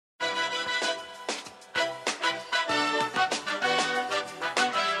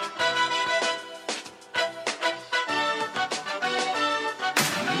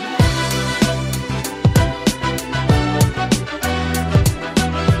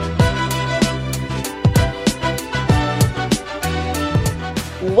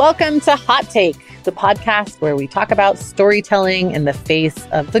Welcome to Hot Take, the podcast where we talk about storytelling in the face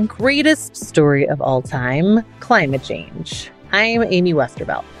of the greatest story of all time, climate change. I'm Amy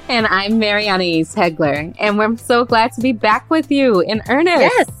Westervelt. And I'm Mariana East Hegler. And we're so glad to be back with you in earnest.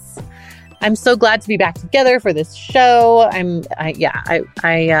 Yes. I'm so glad to be back together for this show. I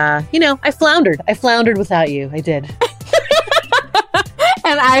floundered. I floundered without you. I did.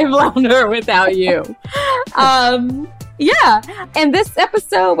 And I flounder without you. Yeah. And this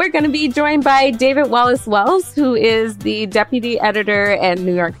episode, we're going to be joined by David Wallace-Wells, who is the deputy editor at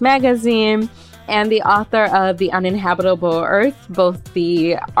New York Magazine and the author of The Uninhabitable Earth, both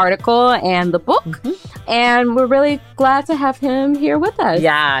the article and the book. Mm-hmm. And we're really glad to have him here with us.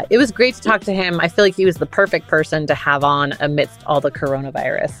 Yeah, it was great to talk to him. I feel like he was the perfect person to have on amidst all the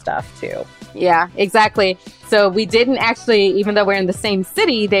coronavirus stuff, too. Yeah, exactly. So we didn't actually, even though we're in the same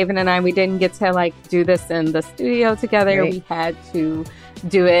city, David and I, we didn't get to do this in the studio together. Right. We had to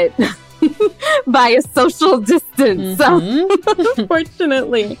do it by a social distance. Mm-hmm. So,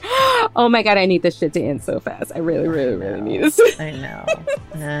 fortunately. Oh my God, I need this shit to end so fast. I really, really, really need it. I know.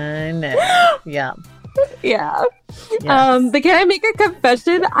 Yeah. Yeah. Yes. But can I make a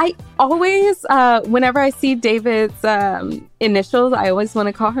confession? I always, whenever I see David's initials, I always want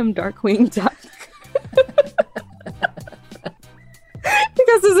to call him Darkwing Duck.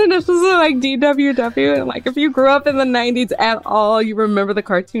 Because his initials are like DWW. And if you grew up in the 90s at all, you remember the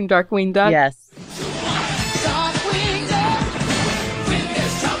cartoon Darkwing Duck? Yes.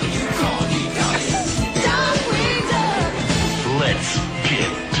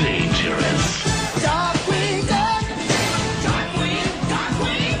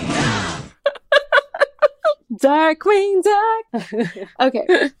 Darkwing Duck.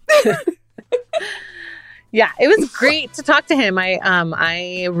 Okay. Yeah, it was great to talk to him.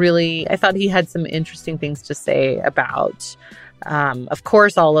 I thought he had some interesting things to say about, of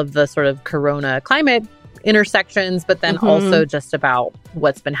course, all of the sort of corona climate intersections, but then also just about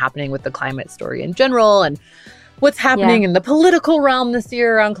what's been happening with the climate story in general and what's happening in the political realm this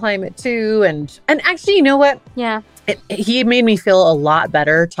year around climate too. And actually, you know what? Yeah. He made me feel a lot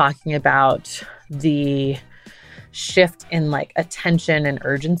better talking about the shift in attention and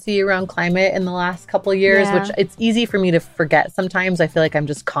urgency around climate in the last couple of years, which it's easy for me to forget sometimes. I feel like I'm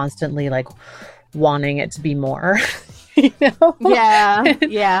just constantly wanting it to be more, you know? Yeah.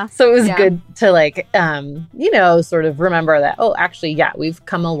 Yeah. So it was good to sort of remember that, oh, actually, we've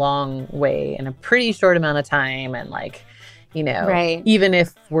come a long way in a pretty short amount of time. And right. even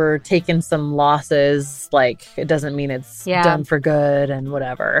if we're taking some losses, it doesn't mean it's done for good and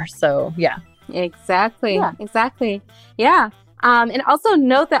whatever. So, yeah. Exactly. Yeah. Exactly. Yeah. And also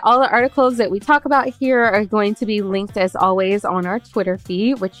note that all the articles that we talk about here are going to be linked, as always, on our Twitter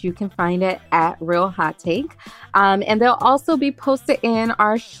feed, which you can find it at Real Hot Take. And they'll also be posted in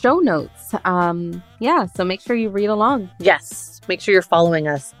our show notes. So make sure you read along. Yes. Make sure you're following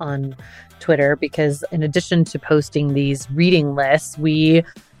us on Twitter, because in addition to posting these reading lists,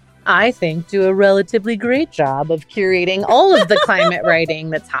 I think, do a relatively great job of curating all of the climate writing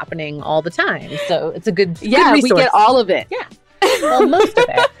that's happening all the time. So it's a good resource. We get all of it. Yeah. Well, most of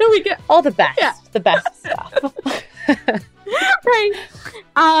it. We get all the best. Yeah. The best stuff. Right.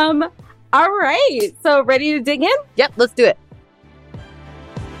 All right. So ready to dig in? Yep. Let's do it.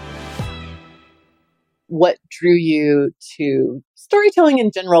 What drew you to storytelling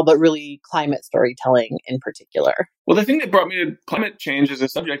in general, but really climate storytelling in particular? Well, the thing that brought me to climate change as a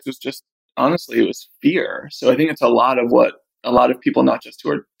subject was just, honestly, it was fear. So I think it's a lot of what a lot of people, not just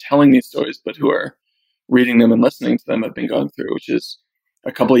who are telling these stories, but who are reading them and listening to them, have been going through, which is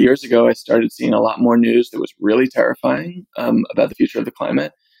a couple of years ago, I started seeing a lot more news that was really terrifying about the future of the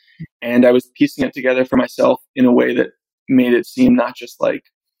climate. And I was piecing it together for myself in a way that made it seem not just like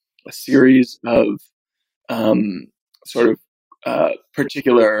a series of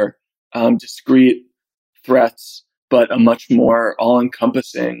particular discrete threats, but a much more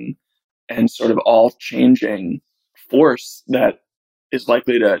all-encompassing and sort of all-changing force that is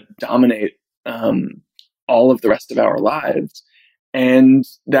likely to dominate all of the rest of our lives. And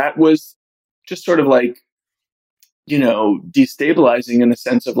that was just sort of destabilizing in the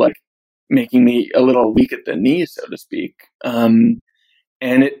sense of making me a little weak at the knee, so to speak.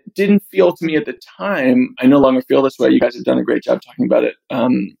 And it didn't feel to me at the time, I no longer feel this way. You guys have done a great job talking about it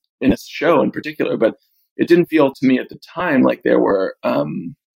in this show in particular, but it didn't feel to me at the time like there were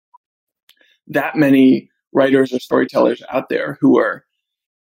that many writers or storytellers out there who were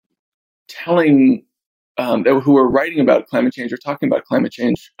who were writing about climate change or talking about climate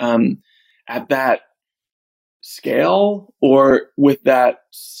change at that scale or with that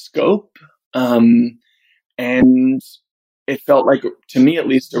scope. And it felt like, to me at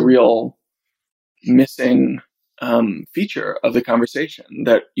least, a real missing feature of the conversation,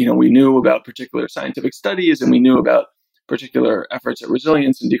 that, we knew about particular scientific studies and we knew about particular efforts at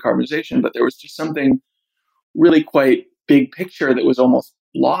resilience and decarbonization, but there was just something really quite big picture that was almost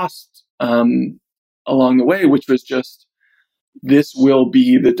lost along the way, which was just, this will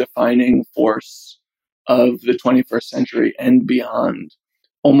be the defining force of the 21st century and beyond,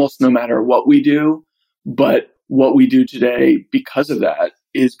 almost no matter what we do. But what we do today, because of that,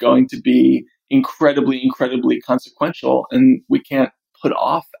 is going to be incredibly, incredibly consequential. And we can't put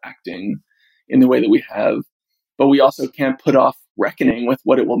off acting in the way that we have, but we also can't put off reckoning with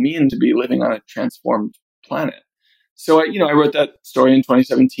what it will mean to be living on a transformed planet. So I wrote that story in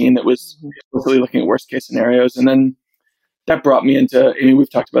 2017 that was really looking at worst case scenarios. And then that brought me into, we've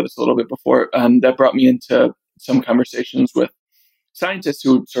talked about this a little bit before, that brought me into some conversations with scientists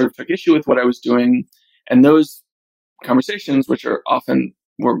who sort of took issue with what I was doing. And those conversations, which are often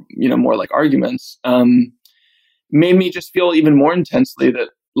were, more like arguments, made me just feel even more intensely that,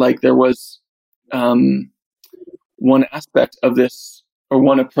 like, there was one aspect of this, or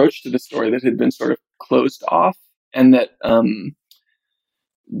one approach to the story, that had been sort of closed off, and that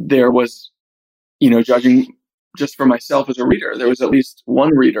there was, judging just for myself as a reader, there was at least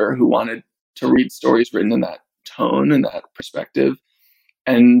one reader who wanted to read stories written in that tone and that perspective,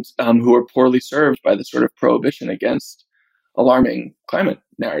 and who were poorly served by the sort of prohibition against alarming climate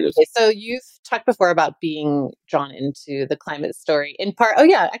narratives. Okay, so you've talked before about being drawn into the climate story in part. Oh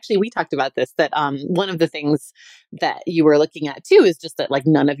yeah, actually we talked about this, that one of the things that you were looking at too is just that, like,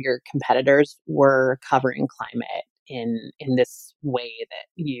 none of your competitors were covering climate in this way that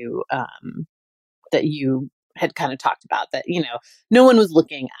you had kind of talked about, that, no one was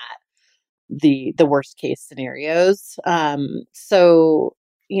looking at the worst case scenarios. So,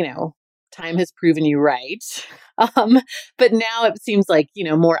 time has proven you right. But now it seems like,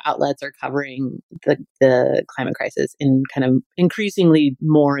 more outlets are covering the climate crisis in kind of increasingly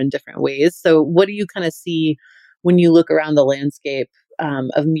more in different ways. So what do you kind of see when you look around the landscape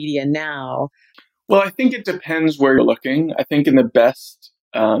of media now? Well, I think it depends where you're looking. I think in the best,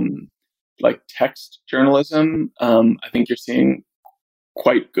 like text journalism, I think you're seeing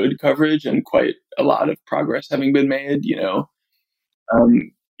quite good coverage and quite a lot of progress having been made.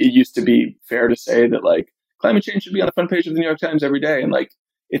 It used to be fair to say that, like, climate change should be on the front page of the New York Times every day, and, like,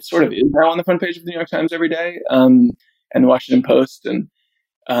 it sort of is now on the front page of the New York Times every day, and the Washington Post, and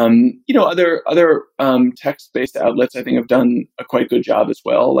other text-based outlets, I think, have done a quite good job as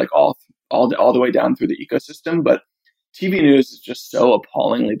well, like all the way down through the ecosystem. But TV news is just so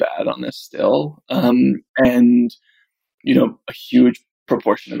appallingly bad on this still, and a huge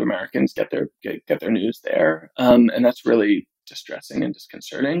proportion of Americans get their news there, and that's really distressing and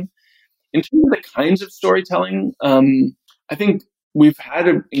disconcerting. In terms of the kinds of storytelling, I think we've had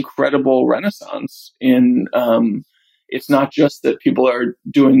an incredible renaissance in. It's not just that people are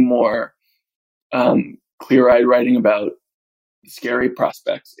doing more clear-eyed writing about scary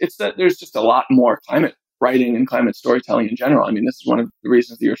prospects. It's that there's just a lot more climate writing and climate storytelling in general. I mean, this is one of the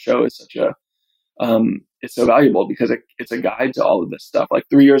reasons that your show is such a it's so valuable, because it's a guide to all of this stuff. Like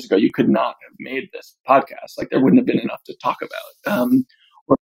 3 years ago, you could not have made this podcast. Like, there wouldn't have been enough to talk about.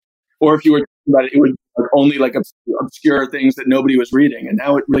 Or if you were talking about it, it would be only like obscure things that nobody was reading. And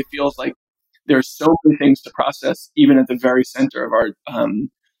now it really feels like there's so many things to process, even at the very center of our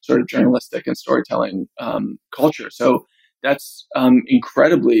sort of journalistic and storytelling culture. So that's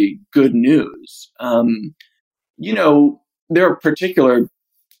incredibly good news. There are particular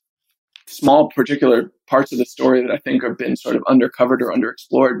parts of the story that I think have been sort of undercovered or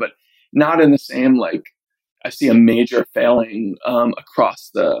underexplored, but not in the same, like, I see a major failing across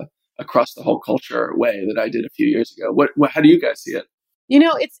the whole culture way that I did a few years ago. How do you guys see it?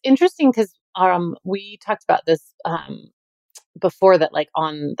 It's interesting because we talked about this before, that, like,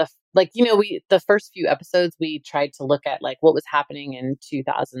 on the first few episodes, we tried to look at, like, what was happening in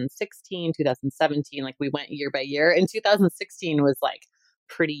 2016, 2017. Like, we went year by year, and 2016 was like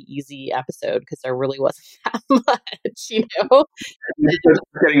pretty easy episode because there really wasn't that much, It's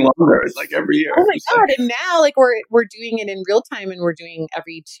getting longer. It's like every year. Oh my God. And now, like, we're doing it in real time, and we're doing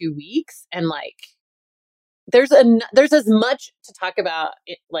every 2 weeks, and, like, there's as much to talk about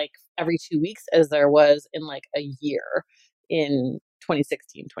it, like, every 2 weeks as there was in, like, a year in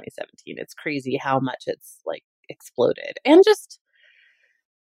 2016, 2017. It's crazy how much it's, like, exploded. And just,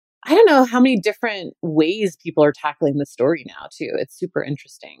 I don't know how many different ways people are tackling the story now too. It's super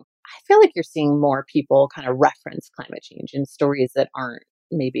interesting. I feel like you're seeing more people kind of reference climate change in stories that aren't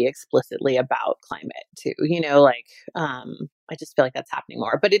maybe explicitly about climate too. I just feel like that's happening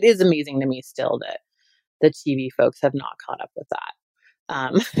more. But it is amazing to me still that the TV folks have not caught up with that.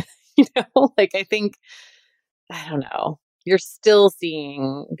 Like I think, I don't know, you're still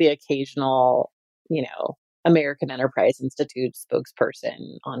seeing the occasional, American Enterprise Institute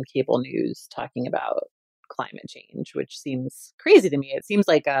spokesperson on cable news talking about climate change, which seems crazy to me. It seems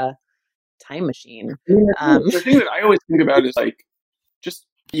like a time machine. The thing that I always think about is like, just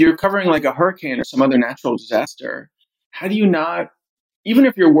you're covering like a hurricane or some other natural disaster. How do you not, even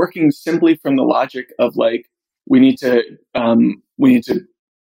if you're working simply from the logic of like, we need to, we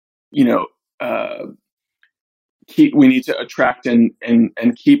need to attract and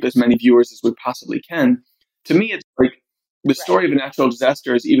keep as many viewers as we possibly can. To me, it's like the story of a natural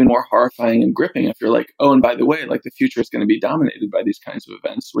disaster is even more horrifying and gripping if you're like, oh, and by the way, like the future is going to be dominated by these kinds of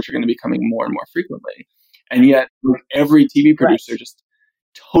events, which are going to be coming more and more frequently. And yet like, every TV producer just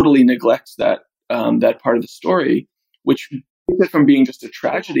totally neglects that part of the story, which takes it from being just a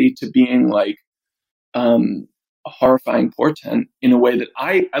tragedy to being like a horrifying portent in a way that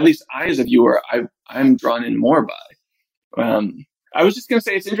at least I as a viewer, I'm drawn in more by. I was just going to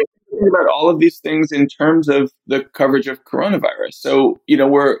say, it's interesting to think about all of these things in terms of the coverage of coronavirus. So,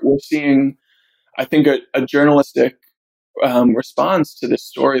 we're seeing, I think, a journalistic response to this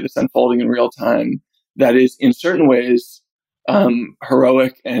story that's unfolding in real time that is in certain ways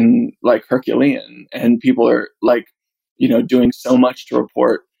heroic and like Herculean. And people are like, doing so much to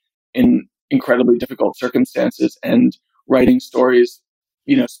report in incredibly difficult circumstances and writing stories,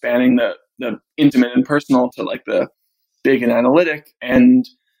 spanning the intimate and personal to like the big and analytic. And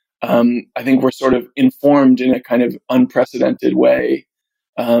I think we're sort of informed in a kind of unprecedented way,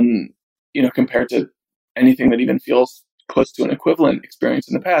 compared to anything that even feels close to an equivalent experience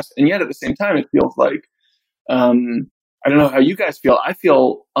in the past. And yet at the same time, it feels like, I don't know how you guys feel. I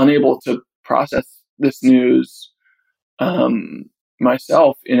feel unable to process this news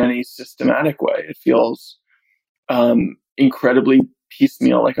myself in any systematic way. It feels incredibly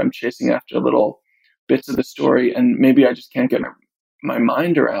piecemeal, like I'm chasing after little bits of the story, and maybe I just can't get my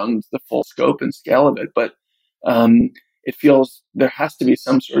mind around the full scope and scale of it. But it feels there has to be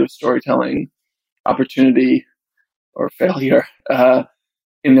some sort of storytelling opportunity or failure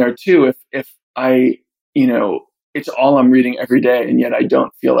in there too. If I, it's all I'm reading every day, and yet I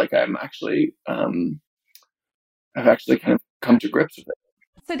don't feel like I'm actually, I've actually kind of come to grips with it.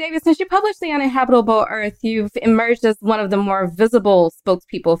 So, David, since you published The Uninhabitable Earth, you've emerged as one of the more visible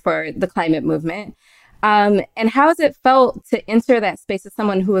spokespeople for the climate movement. And how has it felt to enter that space as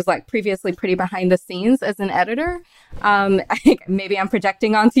someone who was like previously pretty behind the scenes as an editor? I think maybe I'm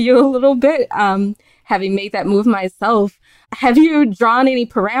projecting onto you a little bit, having made that move myself. Have you drawn any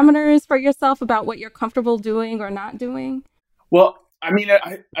parameters for yourself about what you're comfortable doing or not doing? Well, I mean,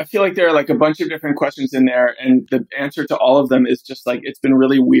 I feel like there are like a bunch of different questions in there, and the answer to all of them is just like, it's been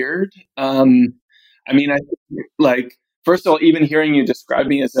really weird. I mean, I think, like, first of all, even hearing you describe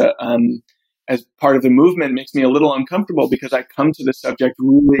me as as part of the movement makes me a little uncomfortable, because I come to the subject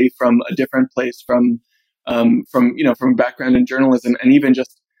really from a different place, from background in journalism, and even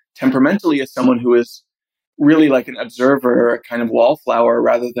just temperamentally as someone who is really like an observer, a kind of wallflower,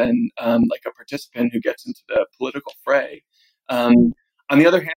 rather than like a participant who gets into the political fray. On the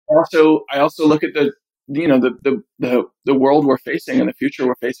other hand, I also look at the world we're facing and the future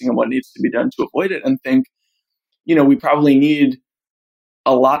we're facing and what needs to be done to avoid it, and think, we probably need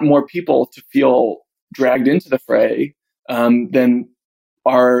a lot more people to feel dragged into the fray than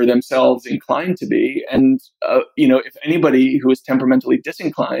are themselves inclined to be. And, if anybody who is temperamentally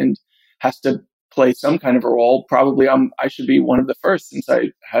disinclined has to play some kind of a role, probably I should be one of the first, since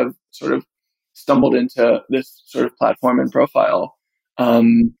I have sort of stumbled into this sort of platform and profile.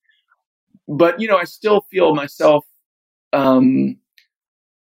 But, I still feel myself like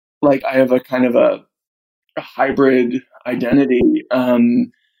I have a kind of a hybrid identity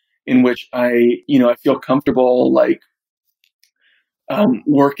in which I feel comfortable like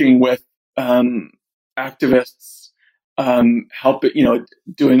working with activists, doing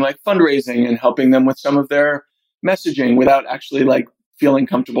like fundraising and helping them with some of their messaging without actually like feeling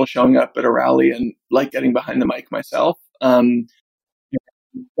comfortable showing up at a rally and like getting behind the mic myself. That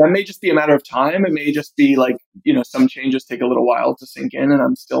may just be a matter of time. It may just be like, some changes take a little while to sink in, and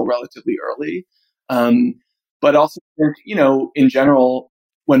I'm still relatively early. But also, in general,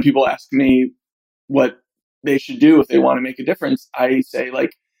 when people ask me what they should do if they want to make a difference, I say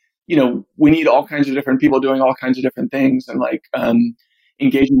like, we need all kinds of different people doing all kinds of different things, and like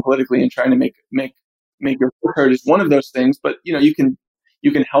engaging politically and trying to make your voice heard is one of those things. But you can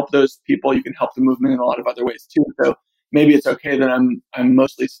help those people. You can help the movement in a lot of other ways too. So maybe it's okay that I'm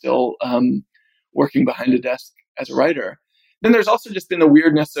mostly still working behind a desk as a writer. then there's also just been the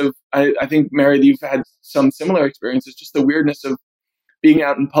weirdness of, I think, Mary, you've had some similar experiences, just the weirdness of being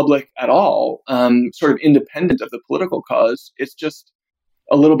out in public at all, sort of independent of the political cause. It's just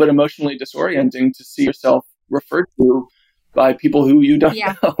a little bit emotionally disorienting to see yourself referred to by people who you don't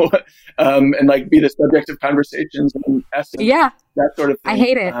know, and like be the subject of conversations and essays, that sort of thing. I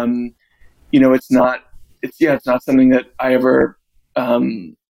hate it. It's not something that I ever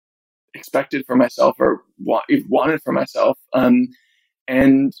expected for myself or wanted for myself.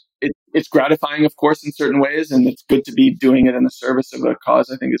 And it's gratifying, of course, in certain ways, and it's good to be doing it in the service of a cause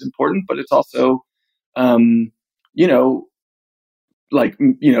I think is important, but it's also, can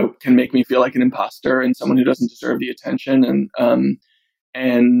make me feel like an imposter and someone who doesn't deserve the attention.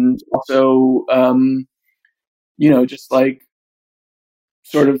 And also, just like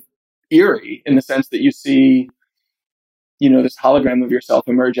sort of eerie in the sense that you see, this hologram of yourself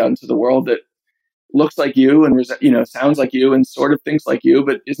emerge out into the world that looks like you and, sounds like you and sort of thinks like you,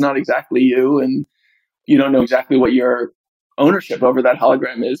 but is not exactly you. And you don't know exactly what your ownership over that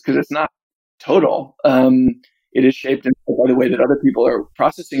hologram is because it's not total. It is shaped by the way that other people are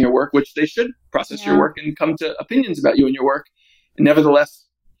processing your work, which they should process your work and come to opinions about you and your work. And nevertheless,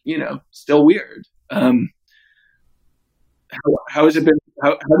 still weird. How has it been?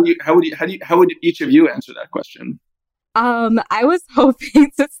 How would each of you answer that question? I was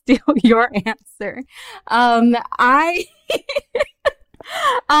hoping to steal your answer. I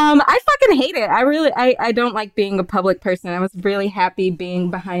fucking hate it. I don't like being a public person. I was really happy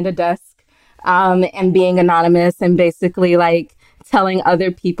being behind a desk, and being anonymous and basically like telling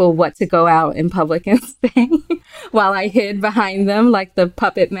other people what to go out in public and say while I hid behind them like the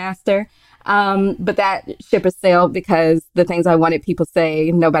puppet master. But that ship has sailed because the things I wanted people to say,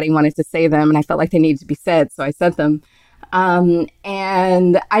 nobody wanted to say them. And I felt like they needed to be said. So I said them.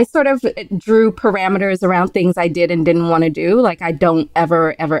 And I sort of drew parameters around things I did and didn't want to do. Like I don't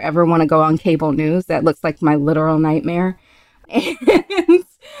ever want to go on cable news. That looks like my literal nightmare.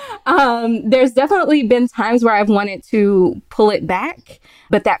 And there's definitely been times where I've wanted to pull it back,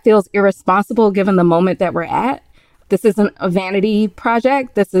 but that feels irresponsible given the moment that we're at. This isn't a vanity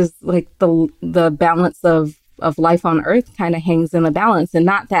project. This is like the balance of life on Earth kind of hangs in the balance. And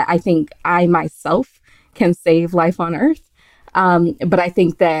not that I think I myself can save life on Earth, but I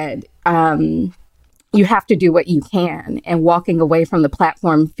think that you have to do what you can. And walking away from the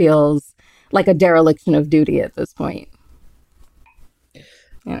platform feels like a dereliction of duty at this point.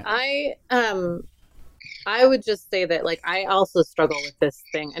 Yeah. I would just say that like I also struggle with this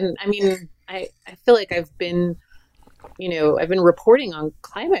thing, and I mean I feel like I've been reporting on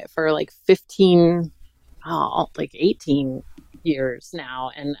climate for like 18 years now,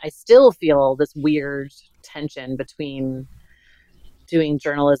 and I still feel this weird tension between doing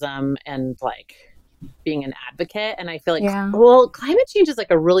journalism and like being an advocate. And I feel like climate change is like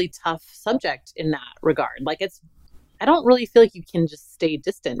a really tough subject in that regard. Like I don't really feel like you can just stay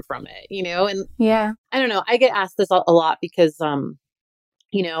distant from it, and I don't know. I get asked this a lot because,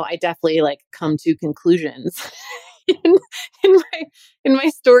 I definitely like come to conclusions in my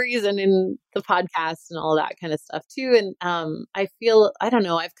stories and in the podcast and all that kind of stuff too. And, I feel, I don't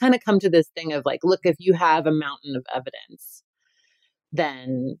know, I've kind of come to this thing of like, look, if you have a mountain of evidence,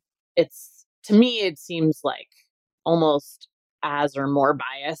 then to me, it seems like almost as or more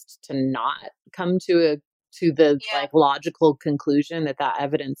biased to not come to the like logical conclusion that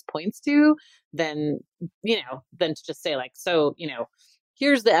evidence points to than to just say like, so,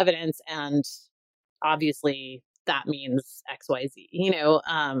 here's the evidence and obviously that means XYZ,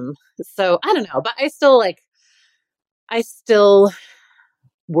 so I don't know, but I still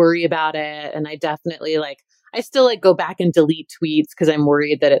worry about it. And I definitely I still go back and delete tweets because I'm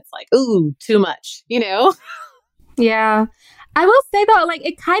worried that it's like, ooh, too much, Yeah. I will say though,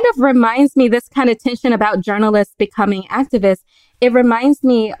 it kind of reminds me, this kind of tension about journalists becoming activists. It reminds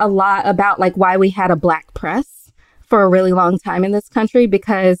me a lot about why we had a Black press for a really long time in this country,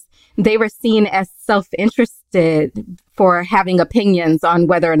 because they were seen as self-interested for having opinions on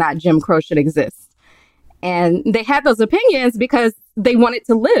whether or not Jim Crow should exist. And they had those opinions because they wanted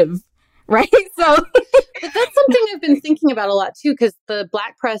to live, right? So but that's something I've been thinking about a lot too, because the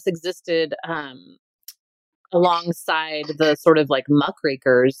Black press existed alongside the sort of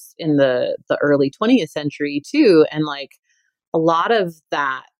muckrakers in the early 20th century too. And a lot of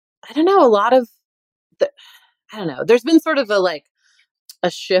that, there's been sort of a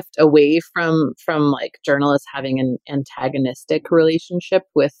shift away from journalists having an antagonistic relationship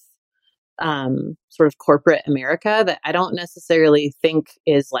with sort of corporate America that I don't necessarily think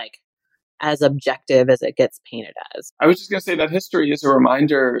is as objective as it gets painted as. I was just going to say that history is a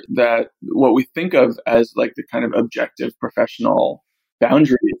reminder that what we think of as like the kind of objective professional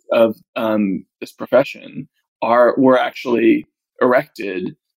boundaries of this profession were actually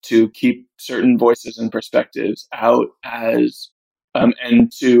erected to keep certain voices and perspectives out as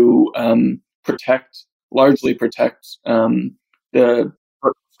and to largely protect the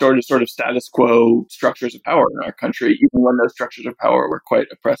sort of status quo structures of power in our country, even when those structures of power were quite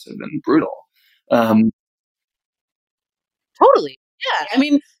oppressive and brutal. Totally. Yeah. I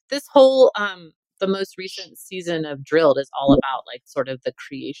mean, this whole the most recent season of Drilled is all about like sort of the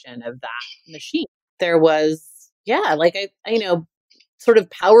creation of that machine. There was, like I sort of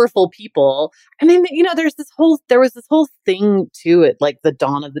powerful people. I mean, there was this whole thing to it, like the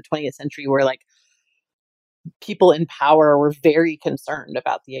dawn of the 20th century, where like people in power were very concerned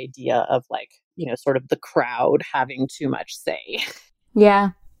about the idea of like, sort of the crowd having too much say. Yeah.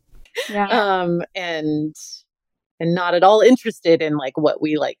 And not at all interested in like what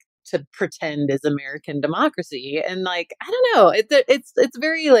we like to pretend is American democracy. And like, I don't know, it's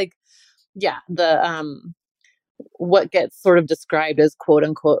very like, what gets sort of described as quote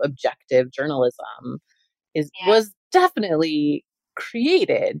unquote objective journalism was definitely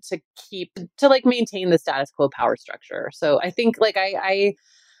created to like maintain the status quo power structure. So I think like I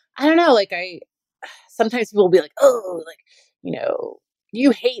don't know, like sometimes people will be like, oh, like,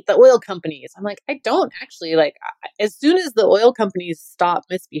 you hate the oil companies. I'm like, I don't actually. Like, as soon as the oil companies stop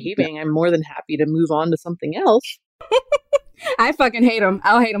misbehaving, I'm more than happy to move on to something else. I fucking hate them.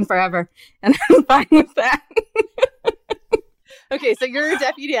 I'll hate them forever. And I'm fine with that. Okay, so you're a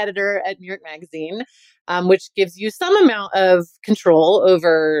deputy editor at New York Magazine, which gives you some amount of control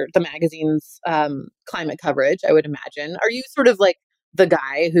over the magazine's climate coverage, I would imagine. Are you sort of like the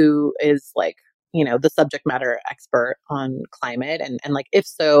guy who is like, the subject matter expert on climate? And like, if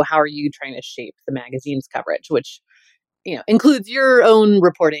so, how are you trying to shape the magazine's coverage, which, includes your own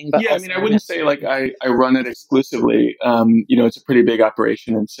reporting? But yeah, I mean, I wouldn't say like I run it exclusively. It's a pretty big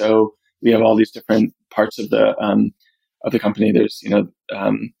operation. And so we have all these different parts of the company. There's,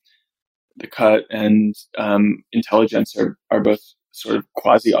 the Cut and intelligence are both sort of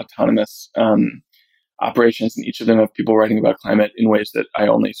quasi-autonomous operations, and each of them have people writing about climate in ways that I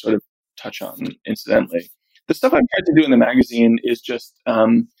only sort of touch on incidentally. The stuff I've tried to do in the magazine is just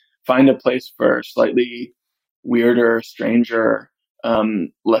find a place for slightly weirder, stranger,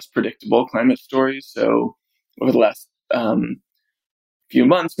 less predictable climate stories. So over the last few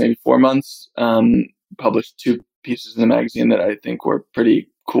months, maybe 4 months, published 2 pieces in the magazine that I think were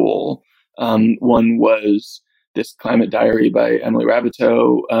pretty cool. One was this climate diary by Emily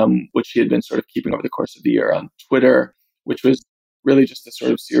Rabideau, which she had been sort of keeping over the course of the year on Twitter, which was really just a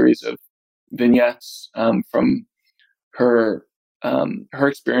sort of series of vignettes from her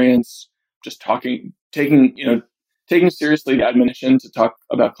experience, just taking seriously the admonition to talk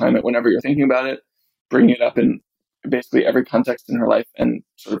about climate whenever you're thinking about it, bringing it up in basically every context in her life, and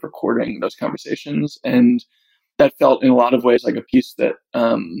sort of recording those conversations. And that felt in a lot of ways like a piece that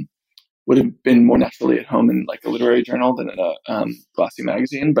would have been more naturally at home in like a literary journal than in a glossy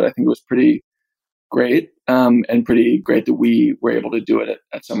magazine. But I think it was pretty great, and pretty great that we were able to do it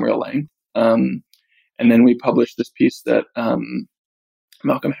at some real length. And then we published this piece that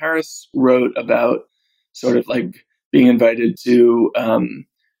Malcolm Harris wrote about sort of like being invited to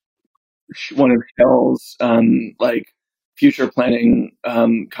one of Shell's like future planning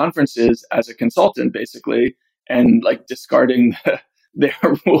conferences as a consultant, basically, and like discarding their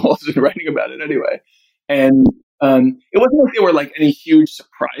rules and writing about it anyway. And it wasn't like there were like any huge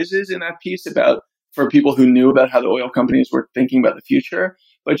surprises in that piece for people who knew about how the oil companies were thinking about the future,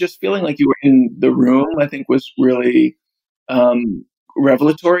 but just feeling like you were in the room, I think, was really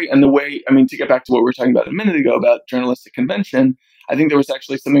revelatory. And the way, I mean, to get back to what we were talking about a minute ago about journalistic convention, I think there was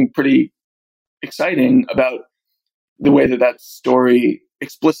actually something pretty exciting about the way that story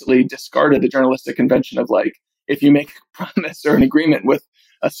explicitly discarded the journalistic convention of like, if you make a promise or an agreement with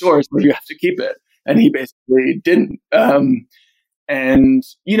a source, you have to keep it. And he basically didn't. And,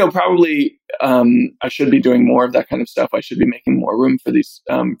 probably I should be doing more of that kind of stuff. I should be making more room for these,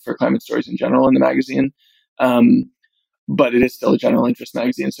 for climate stories in general in the magazine. But it is still a general interest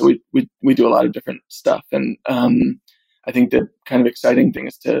magazine. So we do a lot of different stuff. And I think the kind of exciting thing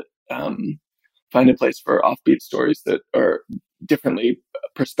is to find a place for offbeat stories that are differently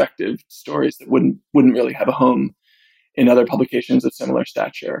perspective stories that wouldn't really have a home in other publications of similar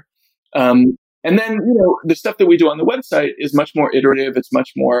stature. And then, the stuff that we do on the website is much more iterative. It's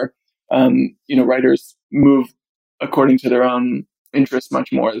much more, writers move according to their own interests much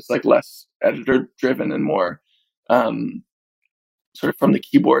more. It's like less editor driven and more sort of from the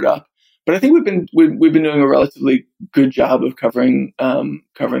keyboard up. but I think we've been doing a relatively good job of covering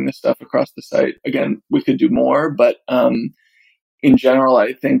this stuff across the site. Again, we could do more, but in general,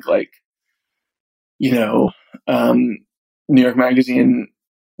 I think New York Magazine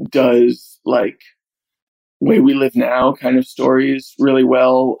does way we live now kind of stories really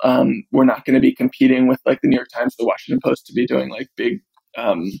well. We're not going to be competing with the New York Times, the Washington Post to be doing big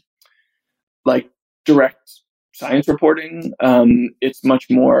direct science reporting. It's much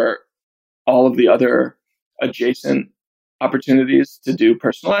more all of the other adjacent opportunities to do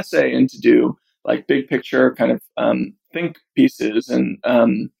personal essay and to do big picture kind of think pieces and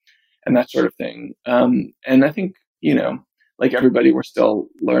that sort of thing. And I think, everybody, we're still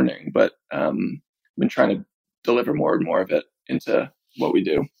learning, but been trying to deliver more and more of it into what we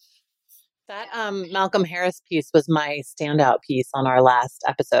do. That Malcolm Harris piece was my standout piece on our last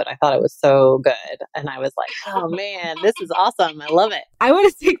episode. I thought it was so good. And I was like, oh man, this is awesome. I love it. I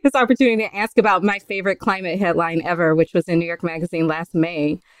want to take this opportunity to ask about my favorite climate headline ever, which was in New York Magazine last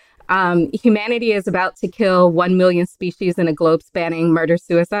May. Humanity is about to kill 1 million species in a globe-spanning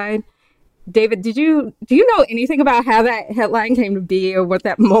murder-suicide. David, do you know anything about how that headline came to be or what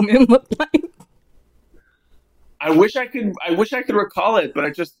that moment looked like? I wish I could recall it, but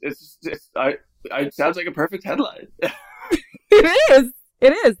it sounds like a perfect headline. It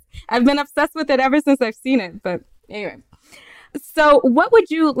is. I've been obsessed with it ever since I've seen it. But anyway, so what would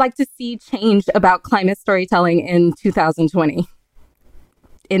you like to see changed about climate storytelling in 2020?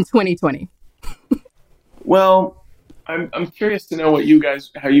 In 2020? Well, I'm curious to know how you guys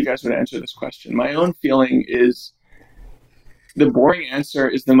would answer this question. My own feeling is the boring answer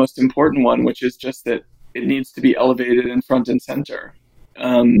is the most important one, which is just that it needs to be elevated in front and center.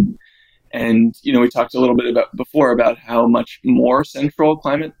 And, we talked a little bit before about how much more central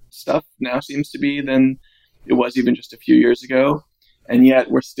climate stuff now seems to be than it was even just a few years ago. And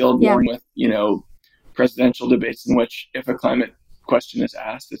yet we're still dealing with, presidential debates in which if a climate question is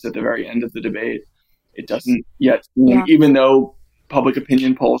asked, it's at the very end of the debate. It doesn't yet, even though public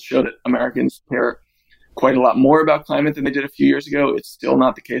opinion polls show that Americans care quite a lot more about climate than they did a few years ago, it's still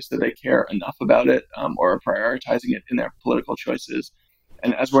not the case that they care enough about it or are prioritizing it in their political choices.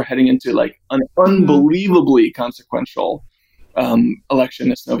 And as we're heading into an unbelievably consequential election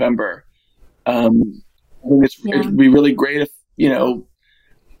this November, I think it'd be really great if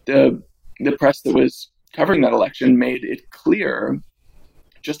the press that was covering that election made it clear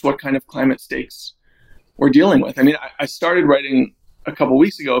just what kind of climate stakes we're dealing with. I mean, I started writing a couple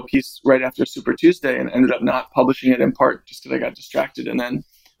weeks ago a piece right after Super Tuesday and ended up not publishing it in part just because I got distracted. And then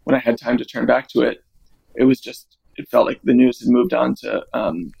when I had time to turn back to it, it felt like the news had moved on to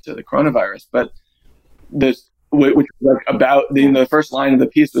the coronavirus. But which was about the first line of the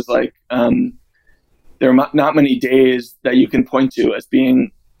piece was there are not many days that you can point to as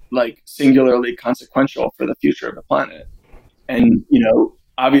being singularly consequential for the future of the planet. And,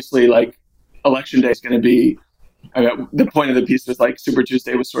 obviously election day is going to be, the point of the piece was Super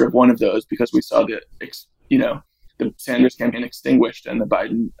Tuesday was sort of one of those because we saw the Sanders campaign extinguished and the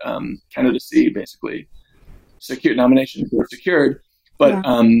Biden candidacy basically secured, nominations were secured. But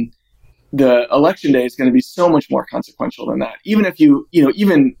the election day is going to be so much more consequential than that. Even if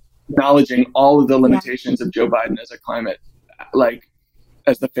even acknowledging all of the limitations of Joe Biden as a climate,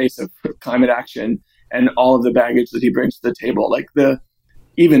 as the face of climate action and all of the baggage that he brings to the table,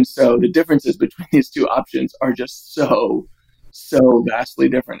 even so, the differences between these two options are just so vastly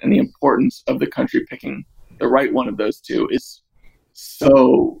different. And the importance of the country picking the right one of those two is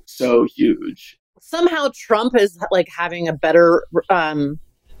so huge. Somehow Trump is having a better,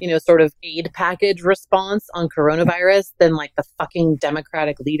 sort of aid package response on coronavirus than the fucking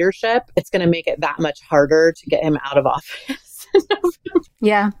Democratic leadership. It's going to make it that much harder to get him out of office.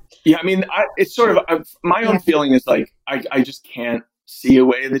 Yeah. I mean, it's sort of my own feeling is I just can't see a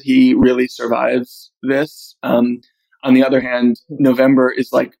way that he really survives this. On the other hand, November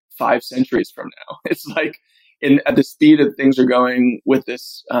is 5 centuries from now. It's at the speed that things are going with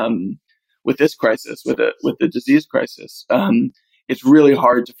this crisis, with the disease crisis. It's really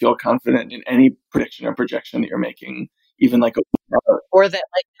hard to feel confident in any prediction or projection that you're making, even or that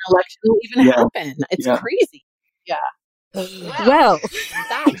an election will even happen. It's crazy. Yeah. Well,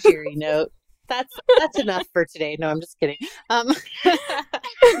 that cheery note. That's enough for today. No, I'm just kidding.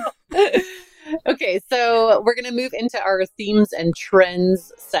 Okay, so we're going to move into our themes and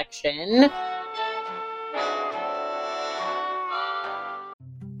trends section.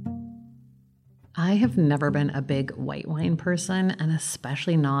 I have never been a big white wine person, and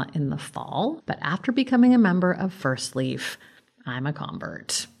especially not in the fall. But after becoming a member of First Leaf, I'm a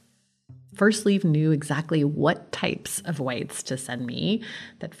convert. First Leaf knew exactly what types of whites to send me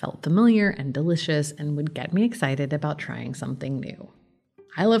that felt familiar and delicious and would get me excited about trying something new.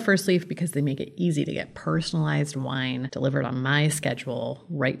 I love First Leaf because they make it easy to get personalized wine delivered on my schedule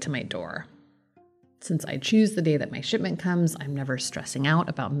right to my door. Since I choose the day that my shipment comes, I'm never stressing out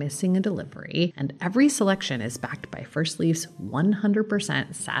about missing a delivery, and every selection is backed by First Leaf's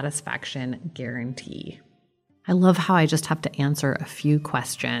 100% satisfaction guarantee. I love how I just have to answer a few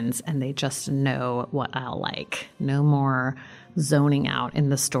questions and they just know what I'll like. No more zoning out in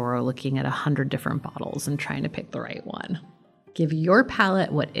the store looking at 100 different bottles and trying to pick the right one. Give your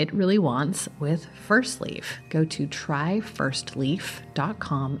palate what it really wants with First Leaf. Go to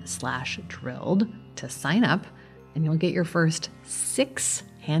tryfirstleaf.com/drilled to sign up, and you'll get your first 6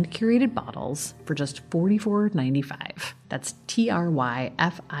 hand-curated bottles for just $44.95. That's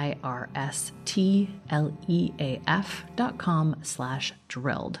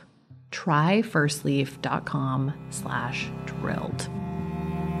tryfirstleaf.com/drilled. tryfirstleaf.com/drilled.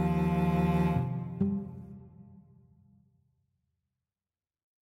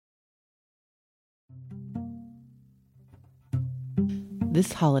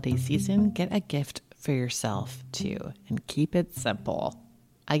 This holiday season, get a gift for yourself too, and keep it simple.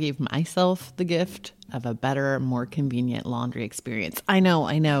 I gave myself the gift of a better, more convenient laundry experience. I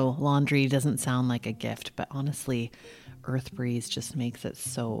know, laundry doesn't sound like a gift, but honestly, Earth Breeze just makes it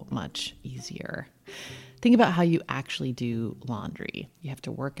so much easier. Think about how you actually do laundry. You have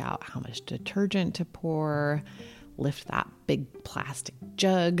to work out how much detergent to pour, lift that big plastic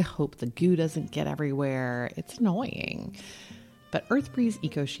jug, hope the goo doesn't get everywhere. It's annoying. But Earth Breeze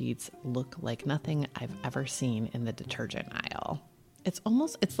Eco Sheets look like nothing I've ever seen in the detergent aisle. It's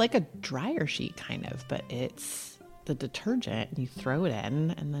like a dryer sheet kind of, but it's the detergent and you throw it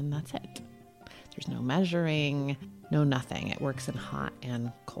in and then that's it. There's no measuring, no nothing. It works in hot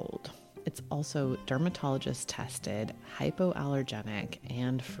and cold. It's also dermatologist tested, hypoallergenic,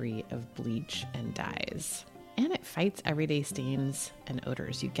 and free of bleach and dyes. And it fights everyday stains and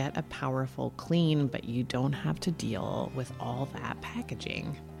odors. You get a powerful clean, but you don't have to deal with all that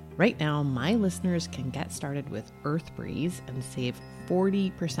packaging. Right now, my listeners can get started with Earth Breeze and save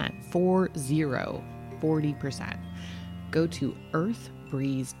 40%, 40%. Go to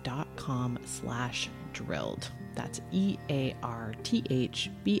earthbreeze.com/drilled. That's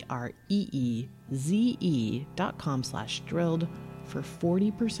EARTHBREEZE.com/drilled for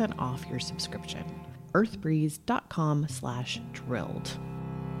 40% off your subscription. earthbreeze.com/drilled.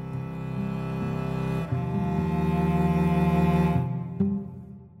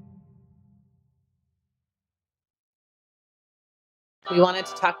 We wanted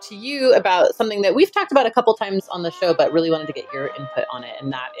to talk to you about something that we've talked about a couple times on the show, but really wanted to get your input on it.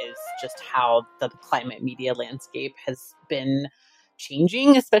 And that is just how the climate media landscape has been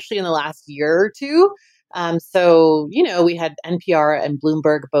changing, especially in the last year or two. So, we had NPR and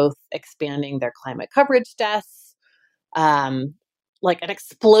Bloomberg both expanding their climate coverage desks, like an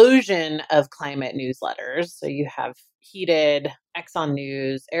explosion of climate newsletters. So you have Heated, Exxon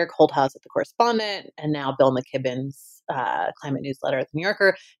News, Eric Holthaus at The Correspondent, and now Bill McKibben's climate newsletter at The New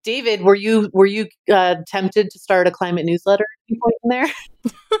Yorker. David, were you tempted to start a climate newsletter at any point in there?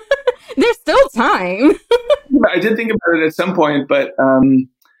 There's still time. I did think about it at some point, but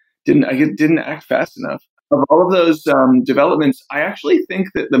didn't act fast enough. Of all of those developments, I actually think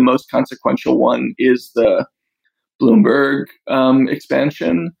that the most consequential one is the Bloomberg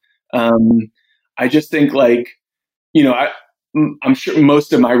expansion. I just think I'm sure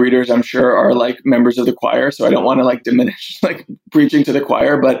most of my readers, are like members of the choir. So I don't want to diminish preaching to the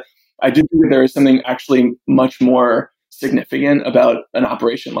choir, but I do think that there is something actually much more significant about an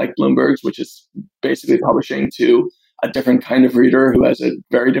operation like Bloomberg's, which is basically publishing to a different kind of reader who has a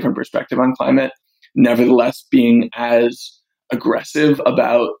very different perspective on climate, nevertheless being as aggressive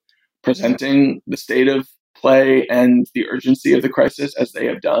about presenting the state of play and the urgency of the crisis as they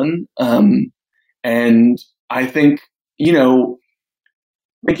have done. And I think,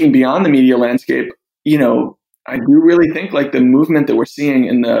 thinking beyond the media landscape, I do really think the movement that we're seeing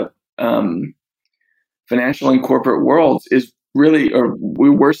in the financial and corporate worlds is really, or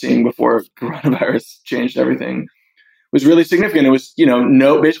we were seeing before coronavirus changed everything, was really significant. It was,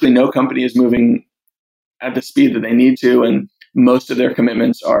 basically no company is moving at the speed that they need to. And most of their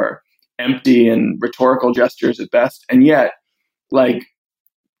commitments are empty and rhetorical gestures at best. And yet,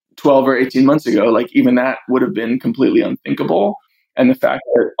 12 or 18 months ago, even that would have been completely unthinkable. And the fact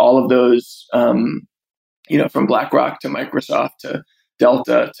that all of those, from BlackRock to Microsoft to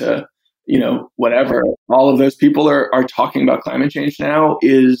Delta to, whatever, all of those people are talking about climate change now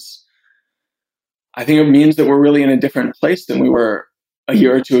I think it means that we're really in a different place than we were a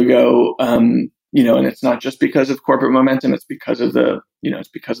year or two ago, and it's not just because of corporate momentum, it's because of the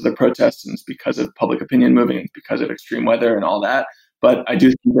protests, and it's because of public opinion moving, it's because of extreme weather and all that. But I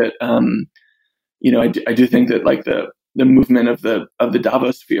do think that, I do think that like the movement of the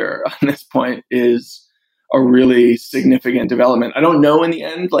Davos sphere on this point is a really significant development. I don't know in the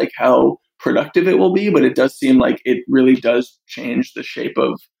end like how productive it will be, but it does seem like it really does change the shape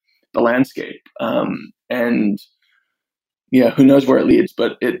of the landscape. And yeah, who knows where it leads,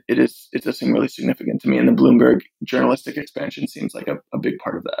 but it does seem really significant to me. And the Bloomberg journalistic expansion seems like a big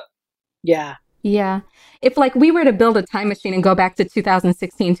part of that. Yeah. Yeah. If like we were to build a time machine and go back to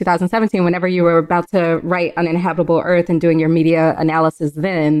 2016, 2017, whenever you were about to write Uninhabitable Earth and doing your media analysis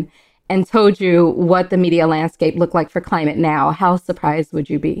then, and told you what the media landscape looked like for climate now, how surprised would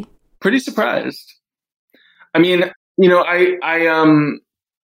you be? Pretty surprised. I mean,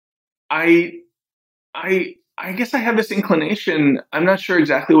 I guess I have this inclination. I'm not sure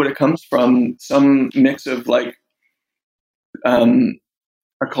exactly what it comes from. Some mix of like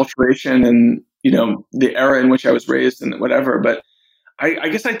acculturation and the era in which I was raised and whatever. But I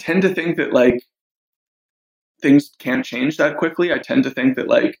guess I tend to think that like things can't change that quickly. I tend to think that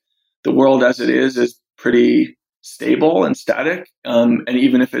like the world as it is pretty stable and static. And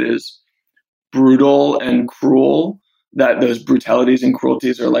even if it is brutal and cruel, that those brutalities and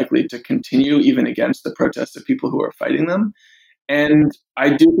cruelties are likely to continue even against the protests of people who are fighting them. And I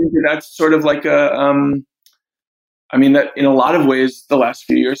do think that that's sort of like that in a lot of ways, the last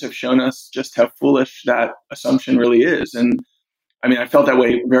few years have shown us just how foolish that assumption really is. And I mean, I felt that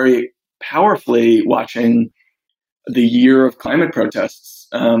way very powerfully watching the year of climate protests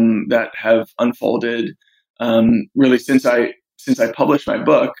that have unfolded really since I published my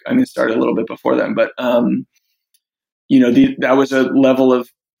book. I mean, it started a little bit before then, but that was a level of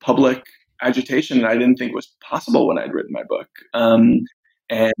public agitation that I didn't think was possible when I'd written my book. And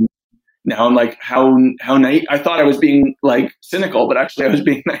now I'm like, how naive. I thought I was being like cynical, but actually I was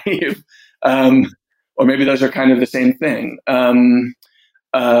being naive. Or maybe those are kind of the same thing. In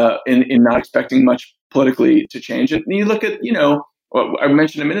not expecting much politically to change. And you look at, what I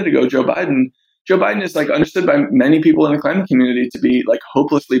mentioned a minute ago, Joe Biden. Joe Biden is like understood by many people in the climate community to be like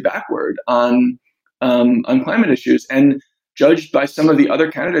hopelessly backward on climate issues, and judged by some of the other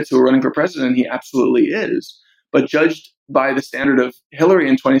candidates who are running for president, he absolutely is. But judged by the standard of Hillary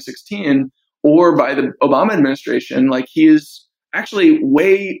in 2016 or by the Obama administration, like he is actually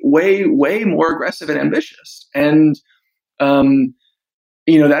way, way, way more aggressive and ambitious. And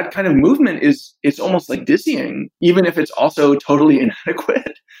that kind of movement it's almost like dizzying, even if it's also totally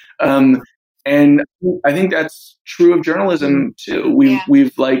inadequate. And I think that's true of journalism too.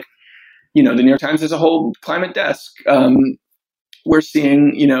 We've like, the New York Times has a whole climate desk. We're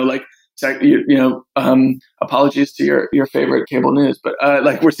seeing, apologies to your favorite cable news, but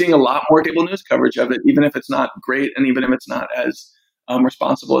like we're seeing a lot more cable news coverage of it, even if it's not great and even if it's not as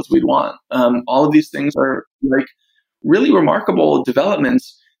responsible as we'd want. All of these things are like really remarkable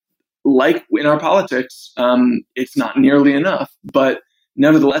developments. Like in our politics, it's not nearly enough, but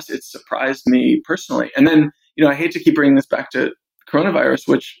nevertheless, it surprised me personally. And then, I hate to keep bringing this back to coronavirus,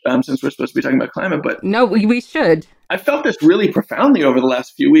 which since we're supposed to be talking about climate, but no, we should. I felt this really profoundly over the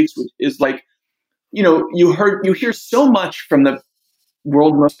last few weeks, which is like, you hear so much from the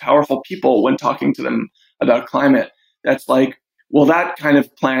world's most powerful people when talking to them about climate. That's like, well, that kind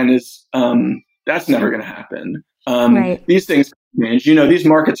of plan is that's never going to happen. Right. These things change. These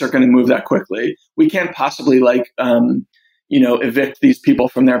markets are going to move that quickly. We can't possibly evict these people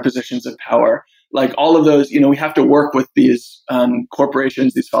from their positions of power. Like all of those, we have to work with these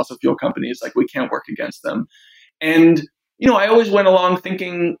corporations, these fossil fuel companies. Like we can't work against them. And, I always went along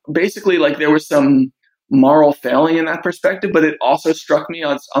thinking basically like there was some moral failing in that perspective, but it also struck me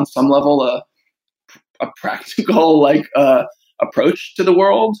on some level a practical approach to the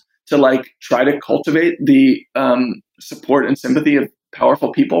world to like try to cultivate the support and sympathy of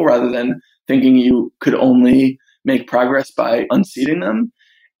powerful people rather than thinking you could only make progress by unseating them.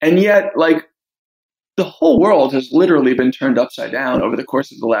 And yet, like, the whole world has literally been turned upside down over the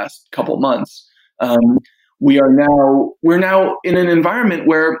course of the last couple months. We're now in an environment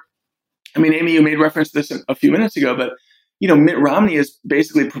where, I mean, Amy, you made reference to this a few minutes ago, but Mitt Romney is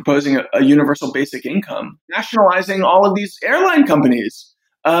basically proposing a universal basic income, nationalizing all of these airline companies.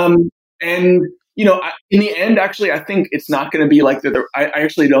 In the end, actually, I think it's not going to be like I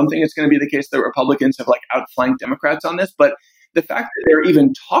actually don't think it's going to be the case that Republicans have like outflanked Democrats on this. But the fact that they're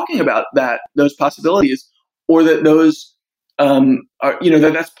even talking about those possibilities, or that those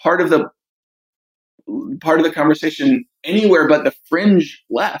that's part of the conversation anywhere but the fringe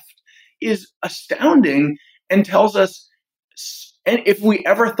left, is astounding and tells us And if we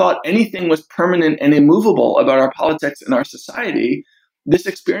ever thought anything was permanent and immovable about our politics and our society, this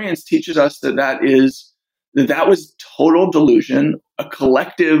experience teaches us that was total delusion, a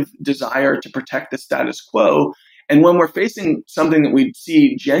collective desire to protect the status quo. And when we're facing something that we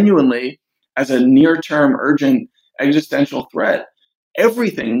see genuinely as a near-term, urgent, existential threat,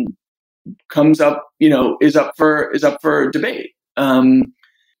 everything comes up, is up for debate.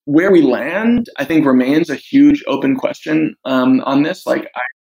 Where we land, I think, remains a huge open question on this. Like,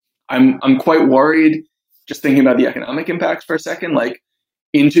 I'm quite worried. Just thinking about the economic impacts for a second, like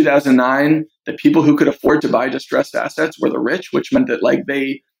in 2009, the people who could afford to buy distressed assets were the rich, which meant that like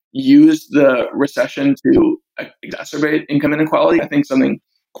they used the recession to exacerbate income inequality. I think something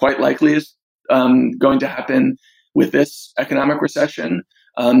quite likely is going to happen with this economic recession.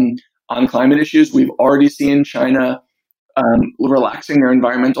 On climate issues, we've already seen China relaxing their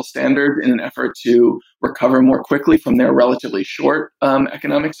environmental standards in an effort to recover more quickly from their relatively short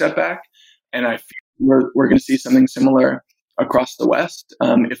economic setback. And I feel we're going to see something similar across the West.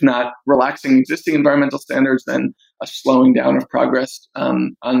 If not relaxing existing environmental standards, then a slowing down of progress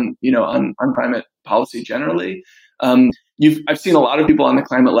on climate policy generally. I've seen a lot of people on the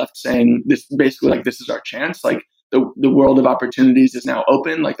climate left saying this basically like this is our chance. Like the world of opportunities is now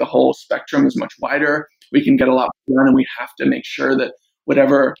open. Like the whole spectrum is much wider. We can get a lot done, and we have to make sure that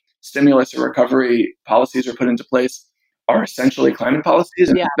whatever stimulus or recovery policies are put into place are essentially climate policies.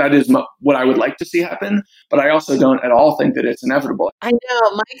 And that is what I would like to see happen. But I also don't at all think that it's inevitable. I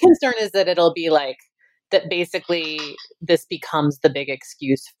know. My concern is that it'll be like that basically this becomes the big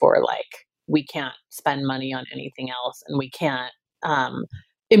excuse for like, we can't spend money on anything else and we can't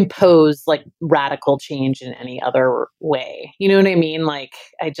impose like radical change in any other way. You know what I mean? Like,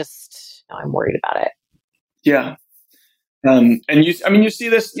 I'm worried about it. Yeah. And you see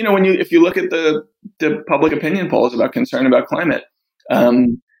this, if you look at the public opinion polls about concern about climate,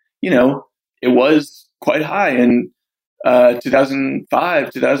 it was quite high in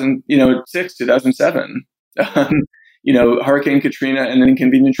 2005, 2006, 2007. Hurricane Katrina and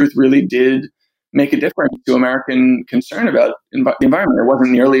Inconvenient Truth really did make a difference to American concern about the environment. It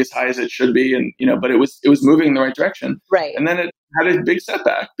wasn't nearly as high as it should be, but it was moving in the right direction. Right. And then it had a big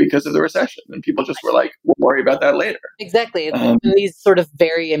setback because of the recession, and people just were like, "We'll worry about that later." Exactly. When these sort of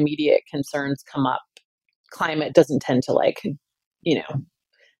very immediate concerns come up, climate doesn't tend to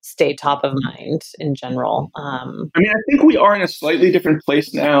stay top of mind in general. I think we are in a slightly different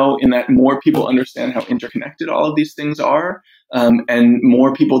place now in that more people understand how interconnected all of these things are. And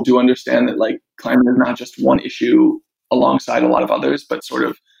more people do understand that like climate is not just one issue alongside a lot of others, but sort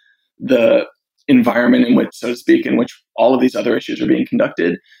of the environment in which, so to speak, in which all of these other issues are being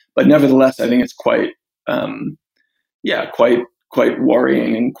conducted. But nevertheless, I think it's quite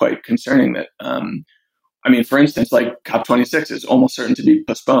worrying and quite concerning that, for instance, like COP26 is almost certain to be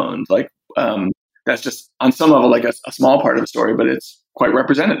postponed. Like, that's just on some level, like a small part of the story, but it's quite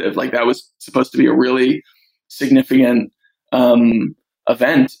representative. Like that was supposed to be a really significant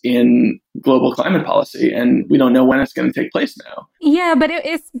event in global climate policy, and we don't know when it's going to take place now. Yeah, but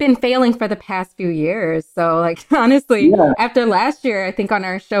it's been failing for the past few years. So, like, honestly, after last year, I think on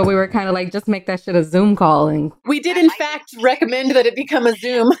our show, we were kind of like, just make that shit a Zoom call. And we did, in fact, recommend that it become a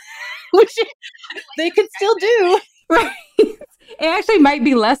Zoom, which they could still do. Right. It actually might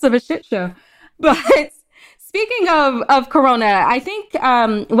be less of a shit show. But speaking of Corona, I think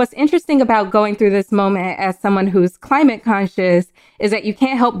what's interesting about going through this moment as someone who's climate conscious is that you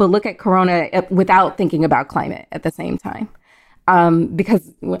can't help but look at Corona without thinking about climate at the same time.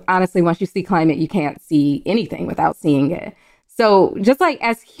 Because honestly, once you see climate, you can't see anything without seeing it. So just like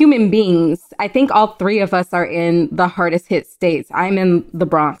as human beings, I think all three of us are in the hardest hit states. I'm in the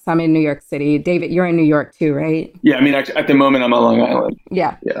Bronx. I'm in New York City. David, you're in New York too, right? Yeah, actually, at the moment, I'm on Long Island.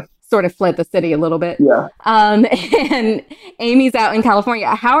 Yeah. Sort of fled the city a little bit. Yeah. And Amy's out in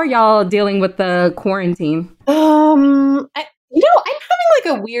California. How are y'all dealing with the quarantine? I'm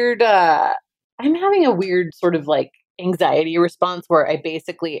having a weird sort of like anxiety response where I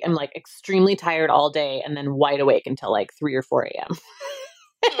basically am like extremely tired all day and then wide awake until like 3 or 4 a.m.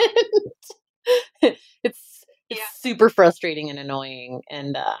 It's super frustrating and annoying.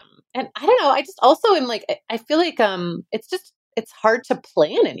 And I don't know. I just also am like, I feel like it's hard to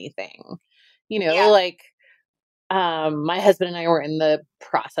plan anything, my husband and I were in the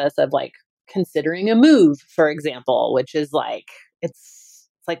process of like considering a move, for example, which is like, it's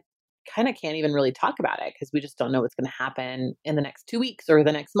like kind of can't even really talk about it because we just don't know what's going to happen in the next 2 weeks or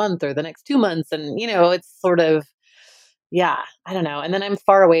the next month or the next 2 months. And, it's sort of, I don't know. And then I'm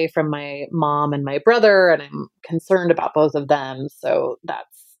far away from my mom and my brother, and I'm concerned about both of them. So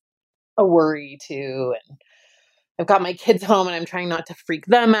that's a worry too. And I've got my kids home and I'm trying not to freak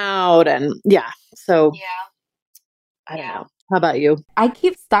them out. And so I don't know. How about you? I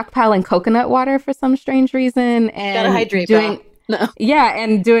keep stockpiling coconut water for some strange reason and gotta hydrate.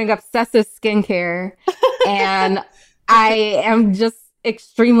 and doing obsessive skincare. And I am just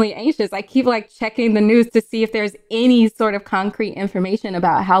extremely anxious. I keep like checking the news to see if there's any sort of concrete information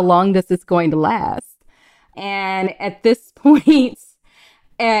about how long this is going to last. And at this point,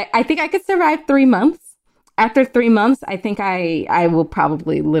 I think I could survive 3 months. After 3 months, I think I will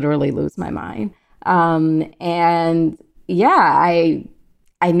probably literally lose my mind. And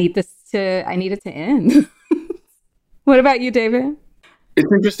I need I need it to end. What about you, David?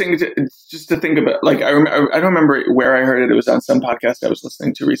 It's interesting just to think about, like, I don't remember where I heard it. It was on some podcast I was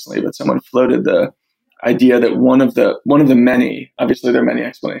listening to recently, but someone floated the idea that one of the many, obviously there are many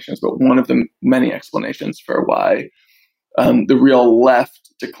explanations, but one of the many explanations for why the real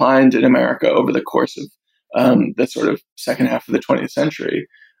left declined in America over the course of the sort of second half of the 20th century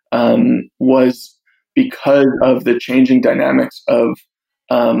was because of the changing dynamics of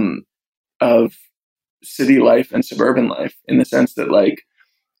city life and suburban life, in the sense that, like,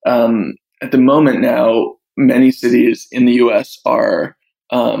 at the moment now, many cities in the U.S. are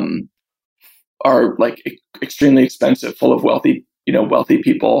like extremely expensive, full of wealthy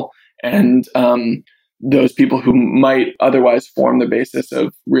people, and those people who might otherwise form the basis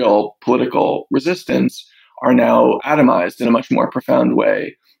of real political resistance are now atomized in a much more profound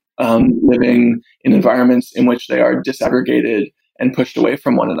way, living in environments in which they are disaggregated and pushed away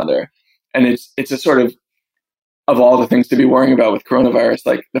from one another. And it's a sort of all the things to be worrying about with coronavirus,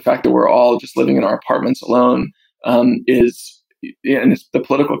 like the fact that we're all just living in our apartments alone, and the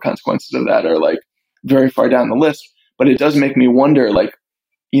political consequences of that are like very far down the list. But it does make me wonder, like,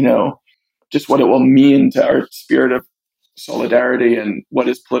 just what it will mean to our spirit of solidarity and what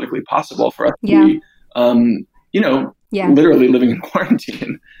is politically possible for us to be, literally living in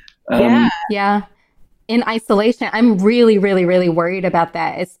quarantine. In isolation. I'm really, really, really worried about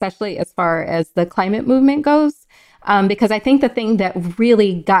that, especially as far as the climate movement goes. Because I think the thing that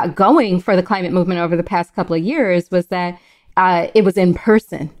really got going for the climate movement over the past couple of years was that it was in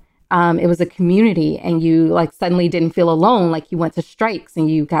person. It was a community, and you like suddenly didn't feel alone. Like you went to strikes and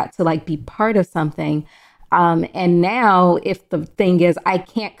you got to like be part of something. And now if the thing is, I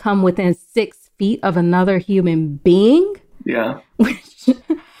can't come within 6 feet of another human being. Yeah. Which,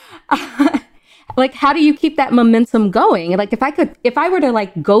 like, how do you keep that momentum going? Like, if I were to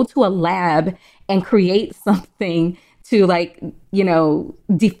like go to a lab and create something to like,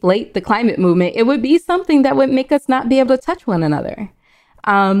 deflate the climate movement, it would be something that would make us not be able to touch one another.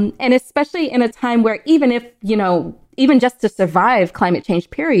 And especially in a time where even just to survive climate change,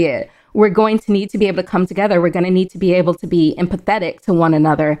 period, we're going to need to be able to come together. We're going to need to be able to be empathetic to one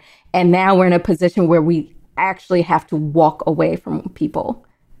another. And now we're in a position where we actually have to walk away from people.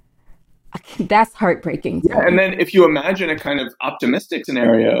 That's heartbreaking. Yeah, and then if you imagine a kind of optimistic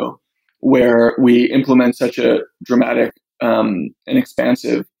scenario where we implement such a dramatic and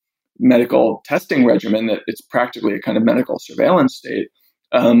expansive medical testing regimen that it's practically a kind of medical surveillance state,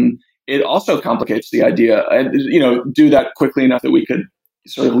 it also complicates the idea. Do that quickly enough that we could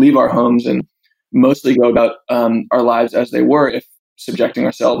sort of leave our homes and mostly go about our lives as they were, if subjecting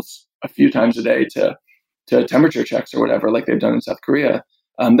ourselves a few times a day to temperature checks or whatever, like they've done in South Korea.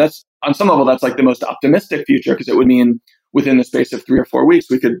 That's on some level, that's like the most optimistic future, because it would mean within the space of 3 or 4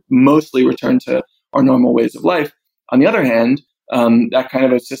 weeks, we could mostly return to our normal ways of life. On the other hand, that kind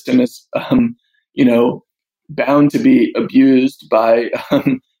of a system is, bound to be abused by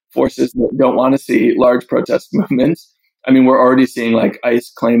forces that don't want to see large protest movements. I mean, we're already seeing like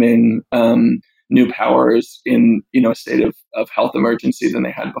ICE claiming new powers in, a state of health emergency than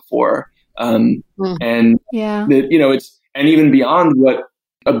they had before. And and even beyond what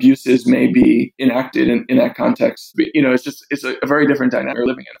abuses may be enacted in that context, it's a very different dynamic we're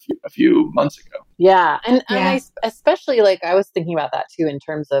living in a few months ago. Yeah. And I especially, like, I was thinking about that too, in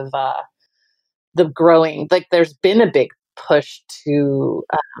terms of the growing, like, there's been a big push to,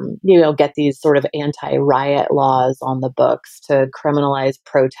 get these sort of anti-riot laws on the books to criminalize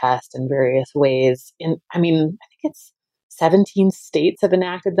protest in various ways. And I think it's 17 states have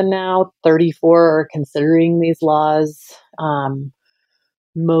enacted them now. 34 are considering these laws.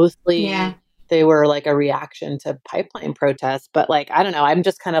 Mostly they were like a reaction to pipeline protests. But like, I don't know, I'm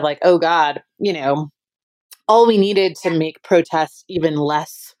just kind of like, oh God, all we needed to make protests even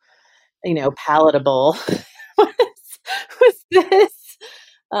less, palatable was this.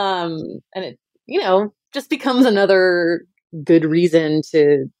 And it, just becomes another good reason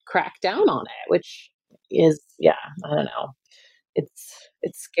to crack down on it, which is, I don't know. It's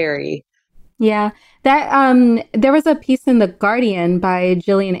scary. Yeah, that there was a piece in The Guardian by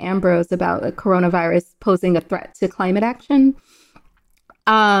Gillian Ambrose about the coronavirus posing a threat to climate action.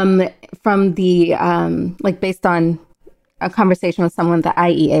 From the based on a conversation with someone at the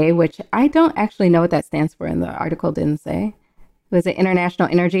IEA, which I don't actually know what that stands for, and the article didn't say. Was it International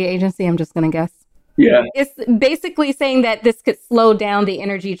Energy Agency? I'm just going to guess. Yeah. It's basically saying that this could slow down the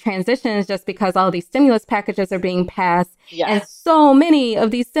energy transitions just because all these stimulus packages are being passed. Yes. And so many of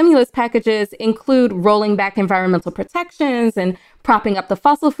these stimulus packages include rolling back environmental protections and propping up the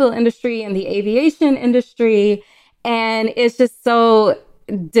fossil fuel industry and the aviation industry. And it's just so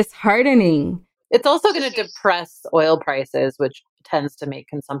disheartening. It's also going to depress oil prices, which tends to make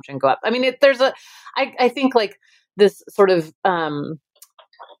consumption go up. I mean, I think like this sort of,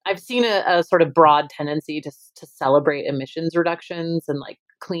 I've seen a sort of broad tendency to celebrate emissions reductions and like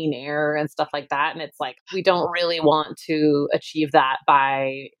clean air and stuff like that. And it's like, we don't really want to achieve that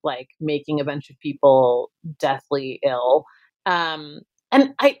by like making a bunch of people deathly ill. And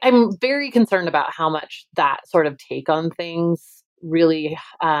I'm very concerned about how much that sort of take on things really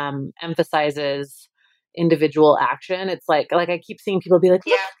emphasizes individual action. It's like I keep seeing people be like,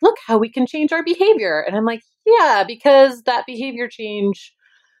 look how we can change our behavior. And I'm like, yeah, because that behavior change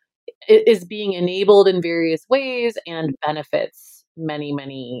is being enabled in various ways and benefits many,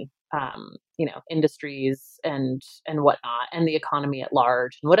 many, industries and whatnot, and the economy at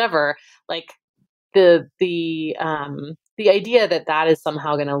large and whatever. Like the idea that is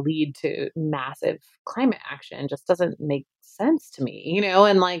somehow going to lead to massive climate action just doesn't make sense to me,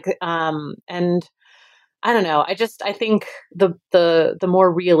 and like, and I don't know. I think the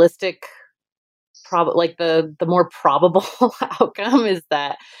more realistic the more probable outcome is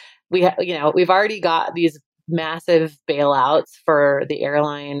that we've already got these massive bailouts for the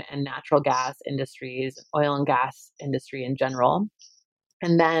airline and natural gas industries, oil and gas industry in general.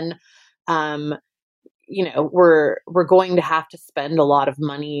 And then, we're going to have to spend a lot of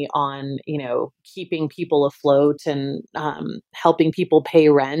money on, keeping people afloat and helping people pay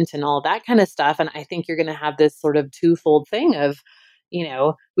rent and all that kind of stuff. And I think you're going to have this sort of twofold thing of,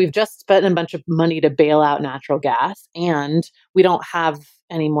 we've just spent a bunch of money to bail out natural gas, and we don't have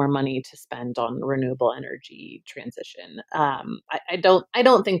any more money to spend on renewable energy transition. I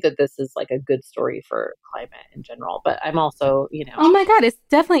don't think that this is like a good story for climate in general, but I'm also, Oh my God,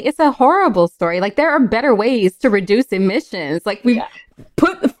 it's a horrible story. Like there are better ways to reduce emissions. Like we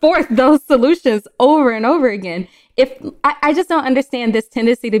put forth those solutions over and over again. I just don't understand this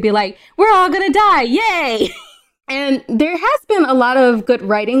tendency to be like, we're all going to die. Yay. And there has been a lot of good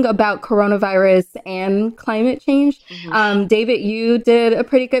writing about coronavirus and climate change. Mm-hmm. David, you did a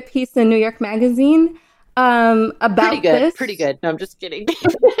pretty good piece in New York Magazine about this. Pretty good. No, I'm just kidding. No,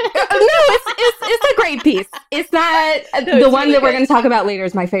 it's a great piece. It's not the one really that we're going to talk about later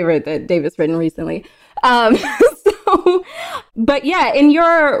is my favorite that David's written recently. But yeah, in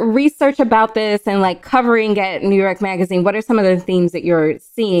your research about this and like covering at New York Magazine, what are some of the themes that you're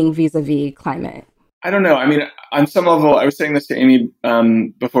seeing vis-a-vis climate? I don't know. I mean, on some level, I was saying this to Amy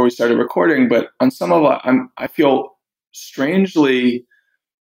before we started recording, but on some level, I feel strangely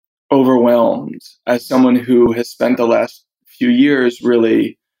overwhelmed as someone who has spent the last few years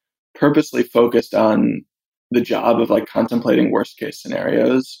really purposely focused on the job of like contemplating worst case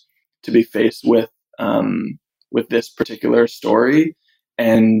scenarios to be faced with this particular story,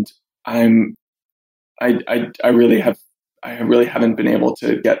 and I really haven't been able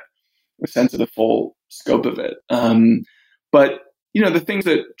to get a sense of the full scope of it. But, the things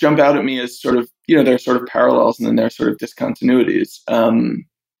that jump out at me is sort of, there are sort of parallels and then there are sort of discontinuities.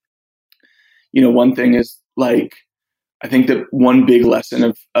 One thing is like, I think that one big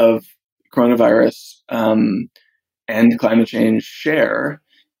lesson of coronavirus and climate change share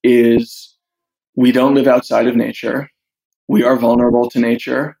is we don't live outside of nature. We are vulnerable to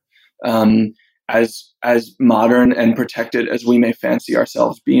nature. As modern and protected as we may fancy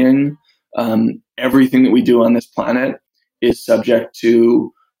ourselves being, everything that we do on this planet is subject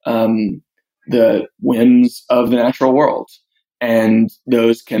to the whims of the natural world, and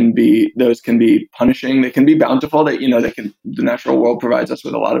those can be punishing. They can be bountiful. The natural world provides us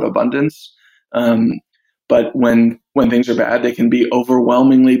with a lot of abundance, but when things are bad, they can be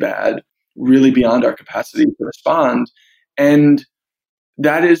overwhelmingly bad, really beyond our capacity to respond. And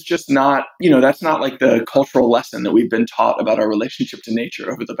that is just not, that's not like the cultural lesson that we've been taught about our relationship to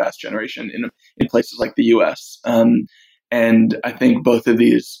nature over the past generation in places like the US. And I think both of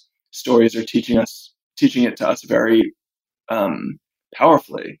these stories are teaching it to us very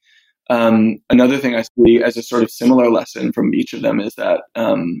powerfully. Another thing I see as a sort of similar lesson from each of them is that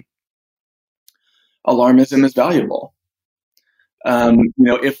alarmism is valuable.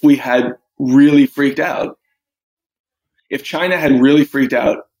 If we had really freaked out, if China had really freaked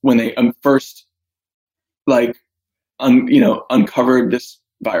out when they first uncovered this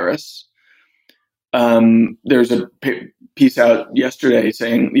virus, there's a piece out yesterday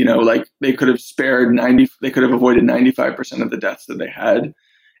saying, they could have avoided 95% of the deaths that they had,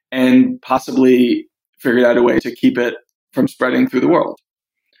 and possibly figured out a way to keep it from spreading through the world.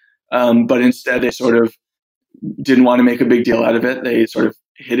 But instead, they sort of didn't want to make a big deal out of it. They sort of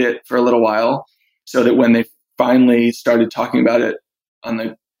hid it for a little while, so that when they finally started talking about it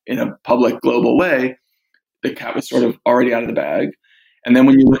in a public global way, the cat was sort of already out of the bag. And then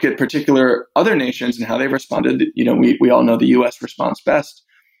when you look at particular other nations and how they've responded, we all know the U.S. response best.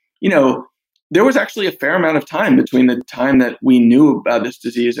 There was actually a fair amount of time between the time that we knew about this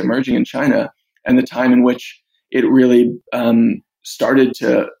disease emerging in China and the time in which it really started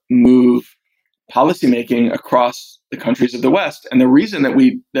to move policymaking across the countries of the West. And the reason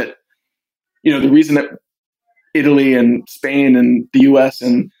that Italy and Spain and the U.S.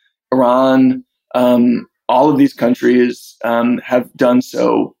 and Iran, all of these countries have done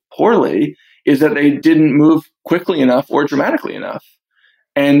so poorly is that they didn't move quickly enough or dramatically enough.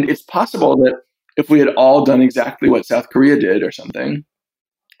 And it's possible that if we had all done exactly what South Korea did or something,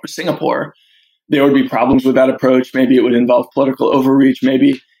 or Singapore, there would be problems with that approach. Maybe it would involve political overreach.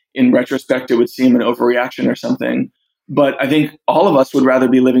 Maybe in retrospect, it would seem an overreaction or something. But I think all of us would rather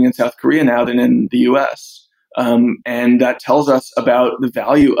be living in South Korea now than in the US. And that tells us about the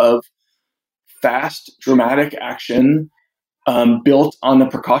value of fast, dramatic action built on the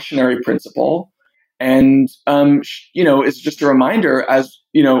precautionary principle. And, it's just a reminder, as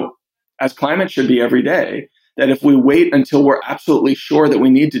climate should be every day, that if we wait until we're absolutely sure that we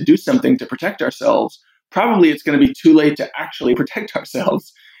need to do something to protect ourselves, probably it's going to be too late to actually protect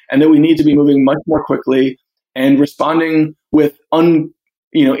ourselves, and that we need to be moving much more quickly and responding with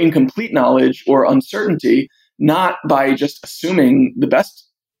incomplete knowledge or uncertainty, not by just assuming the best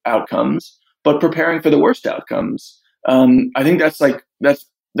outcomes, but preparing for the worst outcomes. I think that's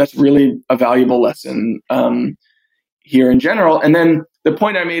really a valuable lesson here in general. And then the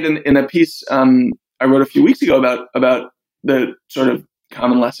point I made in a piece I wrote a few weeks ago about the sort of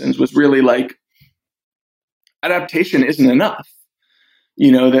common lessons was really like adaptation isn't enough.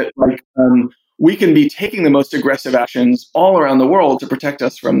 We can be taking the most aggressive actions all around the world to protect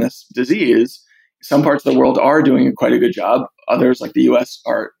us from this disease. Some parts of the world are doing quite a good job. Others, like the US,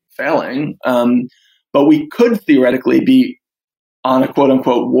 are failing. But we could theoretically be on a quote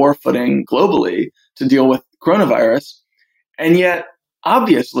unquote war footing globally to deal with coronavirus. And yet,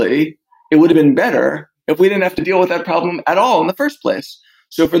 obviously, it would have been better if we didn't have to deal with that problem at all in the first place.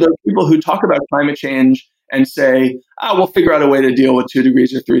 So for those people who talk about climate change and say, we'll figure out a way to deal with 2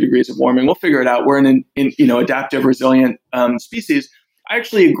 degrees or 3 degrees of warming, we'll figure it out, we're an adaptive, resilient species, I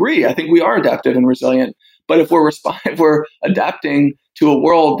actually agree. I think we are adaptive and resilient. But if we're adapting to a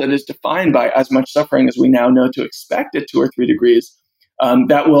world that is defined by as much suffering as we now know to expect at 2 or 3 degrees,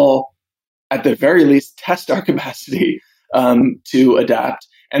 that will, at the very least, test our capacity to adapt,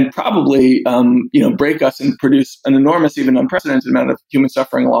 and probably break us and produce an enormous, even unprecedented amount of human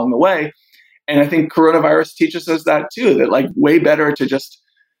suffering along the way. And I think coronavirus teaches us that too, that way better to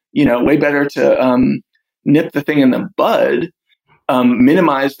nip the thing in the bud,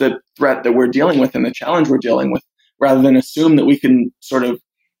 minimize the threat that we're dealing with and the challenge we're dealing with, rather than assume that we can sort of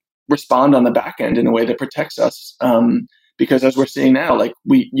respond on the back end in a way that protects us. Because as we're seeing now,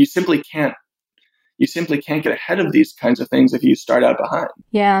 you simply can't get ahead of these kinds of things if you start out behind.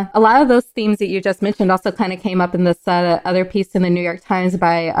 Yeah. A lot of those themes that you just mentioned also kind of came up in this other piece in the New York Times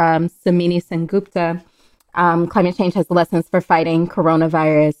by Samini Sengupta. Climate change has lessons for fighting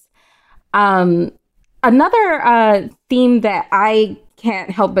coronavirus. Another theme that I can't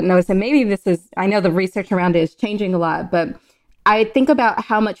help but notice, and maybe I know the research around it is changing a lot, but I think about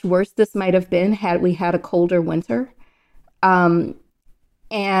how much worse this might have been had we had a colder winter.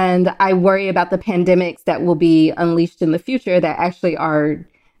 And I worry about the pandemics that will be unleashed in the future that actually are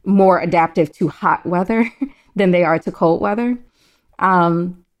more adaptive to hot weather than they are to cold weather.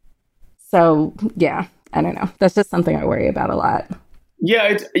 So, yeah, I don't know. That's just something I worry about a lot.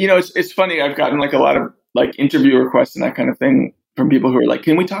 Yeah, it's funny. I've gotten a lot of interview requests and that kind of thing from people who are like,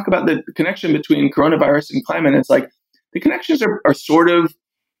 can we talk about the connection between coronavirus and climate? And it's like, the connections are sort of,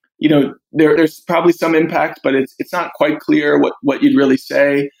 there's probably some impact, but it's not quite clear what you'd really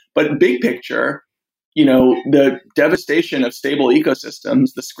say. But big picture, the devastation of stable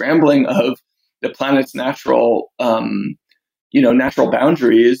ecosystems, the scrambling of the planet's natural boundaries,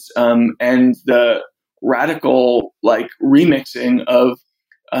 and the radical remixing of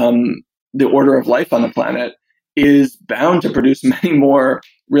the order of life on the planet is bound to produce many more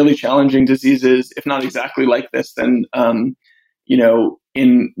really challenging diseases, if not exactly like this, than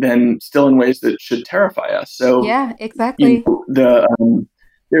still in ways that should terrify us. So yeah, exactly.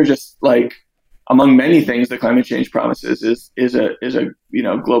 They're just like, among many things that climate change promises is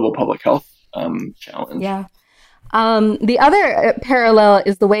a global public health challenge. Yeah. The other parallel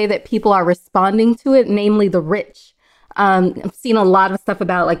is the way that people are responding to it, namely the rich. I've seen a lot of stuff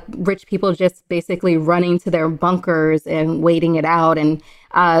about like rich people just basically running to their bunkers and waiting it out. And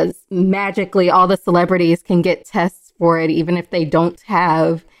magically, all the celebrities can get tests for it, even if they don't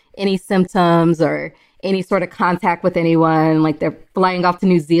have any symptoms or any sort of contact with anyone. Like they're flying off to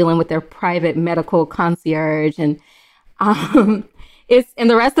New Zealand with their private medical concierge. And and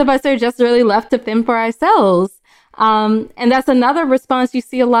the rest of us are just really left to fend for ourselves. And that's another response you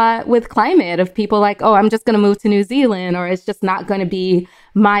see a lot with climate, of people like, oh, I'm just going to move to New Zealand, or it's just not going to be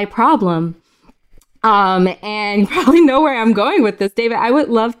my problem. And you probably know where I'm going with this, David. I would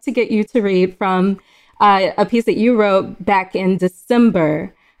love to get you to read from a piece that you wrote back in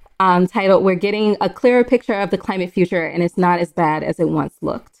December, titled "We're Getting a Clearer Picture of the Climate Future, and It's Not as Bad as It Once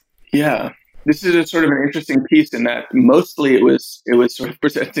Looked." Yeah. This is a sort of an interesting piece in that mostly it was sort of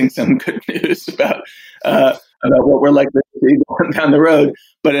presenting some good news about what we're likely to see going down the road,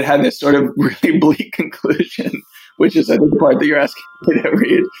 but it had this sort of really bleak conclusion, which is, I think, the part that you're asking me to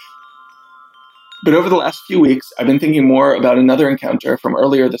read. But over the last few weeks, I've been thinking more about another encounter from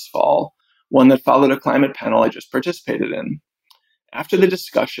earlier this fall, one that followed a climate panel I just participated in. After the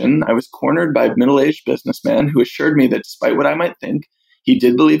discussion, I was cornered by a middle-aged businessman who assured me that despite what I might think, he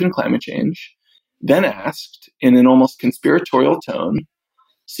did believe in climate change, then asked in an almost conspiratorial tone,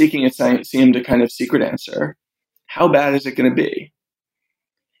 seeking, it seemed, a kind of secret answer, how bad is it going to be? It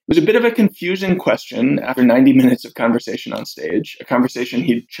was a bit of a confusing question after 90 minutes of conversation on stage, a conversation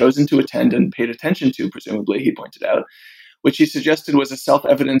he'd chosen to attend and paid attention to, presumably, he pointed out, which he suggested was a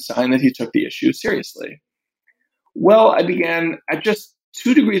self-evident sign that he took the issue seriously. Well, I began, at just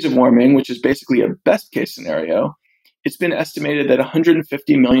 2 degrees of warming, which is basically a best-case scenario, it's been estimated that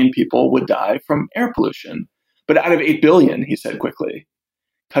 150 million people would die from air pollution. But out of 8 billion, he said quickly,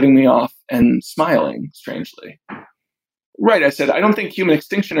 cutting me off and smiling strangely. Right, I said, I don't think human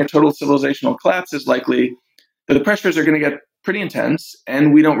extinction or total civilizational collapse is likely, but the pressures are going to get pretty intense,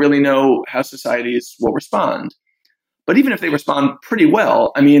 and we don't really know how societies will respond. But even if they respond pretty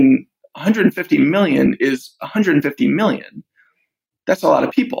well, 150 million is 150 million. That's a lot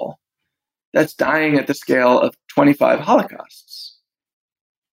of people. That's dying at the scale of 25 Holocausts.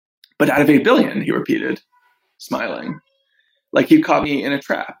 But out of 8 billion, he repeated, smiling, like he'd caught me in a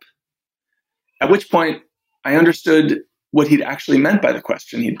trap. At which point, I understood what he'd actually meant by the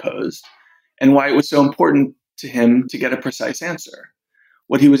question he'd posed and why it was so important to him to get a precise answer.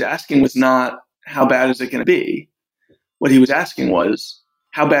 What he was asking was not, how bad is it going to be? What he was asking was,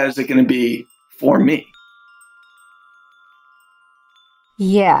 how bad is it going to be for me?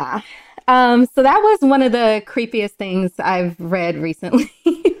 Yeah. So that was one of the creepiest things I've read recently.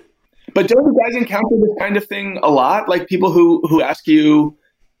 But don't you guys encounter this kind of thing a lot? Like people who ask you,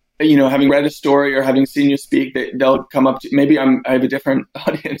 having read a story or having seen you speak, they'll come up to, maybe I have a different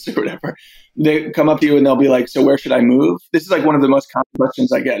audience or whatever. They come up to you and they'll be like, so where should I move? This is like one of the most common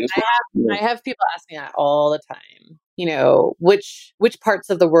questions I get. I have people ask me that all the time. Which parts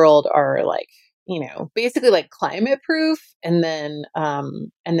of the world are like, basically like climate proof. And then,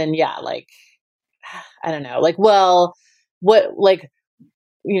 yeah, like, I don't know, like, well, what, like,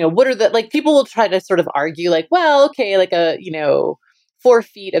 what are the, like, people will try to sort of argue like, well, okay, like 4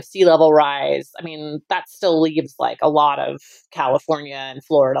 feet of sea level rise. That still leaves like a lot of California and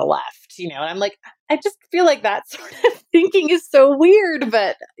Florida left, and I'm like, I just feel like that sort of thinking is so weird,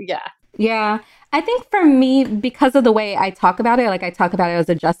 but yeah. Yeah. I think for me, because of the way I talk about it, like I talk about it as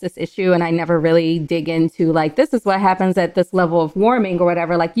a justice issue, and I never really dig into like, this is what happens at this level of warming or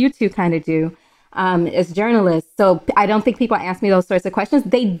whatever, like you two kind of do as journalists. So I don't think people ask me those sorts of questions.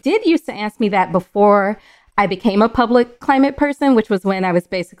 They did used to ask me that before I became a public climate person, which was when I was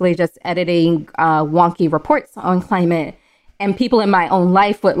basically just editing wonky reports on climate. And people in my own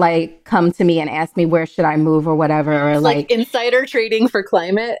life would like come to me and ask me, where should I move or whatever. Or like insider trading for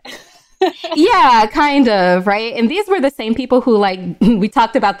climate. Yeah, kind of. Right. And these were the same people who, like, we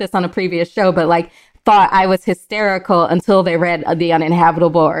talked about this on a previous show, but like thought I was hysterical until they read The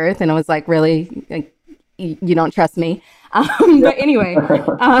Uninhabitable Earth. And it was like, really, like, you don't trust me. But anyway,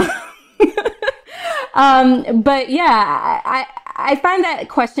 but yeah, I find that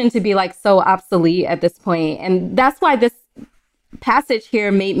question to be like so obsolete at this point. And that's why this passage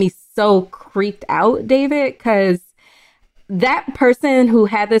here made me so creeped out, David, because that person who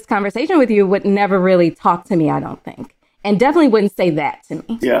had this conversation with you would never really talk to me, I don't think. And definitely wouldn't say that to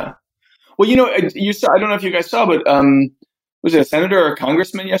me. Yeah. Well, you saw, I don't know if you guys saw, but was it a senator or a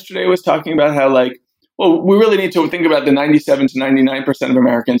congressman yesterday was talking about how, like, well, we really need to think about the 97 to 99% of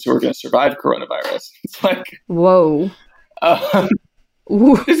Americans who are going to survive coronavirus. It's like, whoa.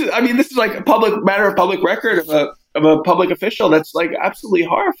 This is like a matter of public record of a public official. That's like absolutely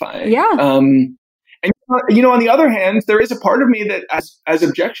horrifying. Yeah. And on the other hand, there is a part of me that, as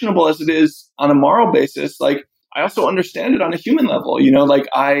objectionable as it is on a moral basis, like, I also understand it on a human level. Like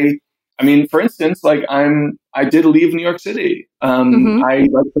for instance, like I did leave New York City. I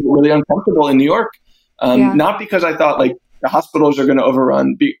felt really uncomfortable in New York, not because I thought like the hospitals are going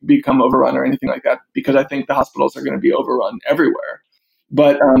to become overrun or anything like that, because I think the hospitals are going to be overrun everywhere.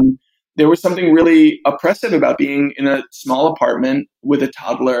 But there was something really oppressive about being in a small apartment with a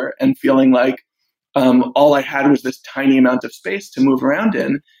toddler and feeling like all I had was this tiny amount of space to move around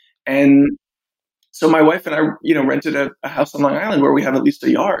in. And so my wife and I, rented a house on Long Island where we have at least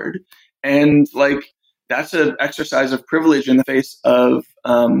a yard. And like, that's an exercise of privilege in the face of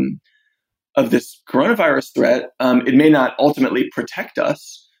this coronavirus threat. It may not ultimately protect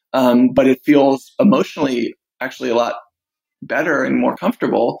us, but it feels emotionally actually a lot better and more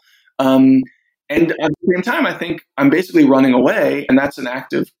comfortable. And at the same time, I think I'm basically running away, and that's an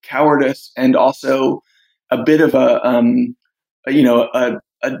act of cowardice and also a bit of a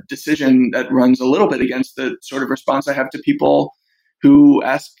decision that runs a little bit against the sort of response I have to people who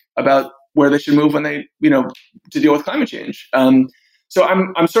ask about where they should move when they, to deal with climate change. So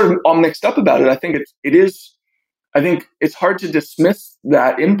I'm sort of all mixed up about it. I think I think it's hard to dismiss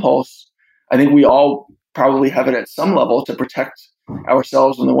that impulse. I think we all probably have it at some level to protect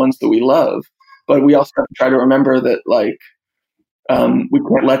ourselves and the ones that we love. But we also have to try to remember that, like, we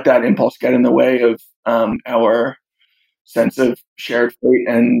can't let that impulse get in the way of our sense of shared fate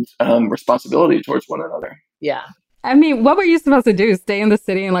and responsibility towards one another. Yeah. I mean, what were you supposed to do? Stay in the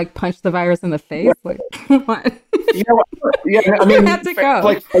city and like punch the virus in the face? Like, what? Yeah, I mean, have to go.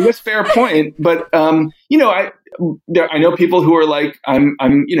 Like, I guess fair point, but I know people who are like, I'm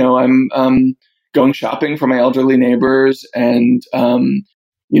going shopping for my elderly neighbors, and I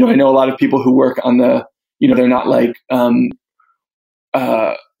know a lot of people who work on the, they're not like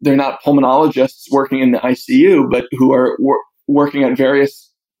they're not pulmonologists working in the ICU, but who are working at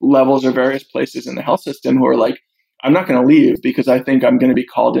various levels or various places in the health system, who are like, I'm not going to leave because I think I'm going to be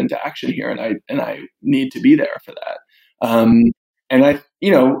called into action here, and I need to be there for that. And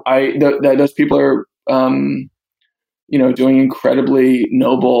those people are doing incredibly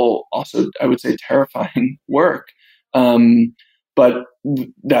noble, also I would say terrifying work. But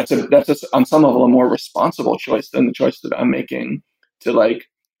that's on some level a more responsible choice than the choice that I'm making to like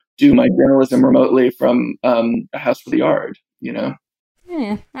do my journalism remotely from a house with a yard.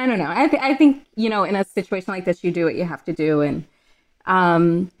 Yeah, I don't know. I think, in a situation like this, you do what you have to do. And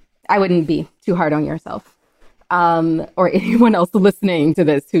I wouldn't be too hard on yourself or anyone else listening to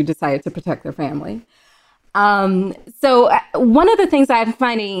this who decided to protect their family. So one of the things I'm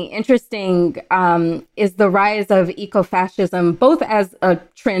finding interesting is the rise of ecofascism, both as a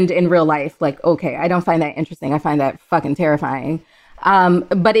trend in real life. Like, okay, I don't find that interesting. I find that fucking terrifying.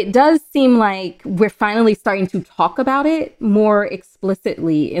 But it does seem like we're finally starting to talk about it more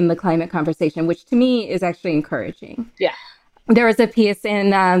explicitly in the climate conversation, which to me is actually encouraging. Yeah. There was a piece in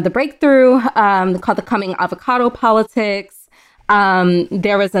The Breakthrough called The Coming Avocado Politics.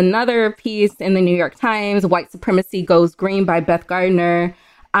 There was another piece in the New York Times, White Supremacy Goes Green by Beth Gardner.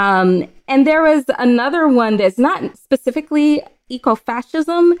 And there was another one that's not specifically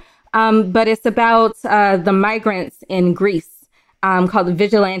ecofascism, but it's about the migrants in Greece. Called The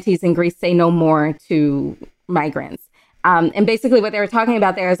Vigilantes in Greece Say No More to Migrants. And basically what they were talking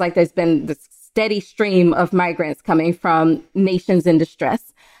about there is like there's been this steady stream of migrants coming from nations in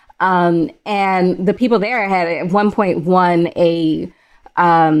distress. And the people there had at one point won a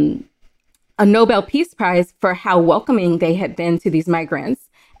Nobel Peace Prize for how welcoming they had been to these migrants.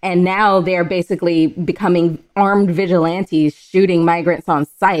 And now they're basically becoming armed vigilantes, shooting migrants on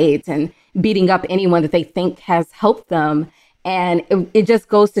sight and beating up anyone that they think has helped them. And it just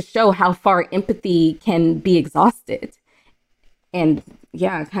goes to show how far empathy can be exhausted and,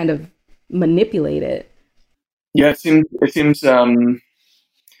 kind of manipulated. Yeah, it seems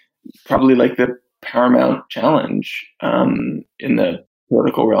probably like the paramount challenge in the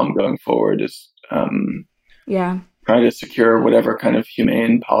political realm going forward is trying to secure whatever kind of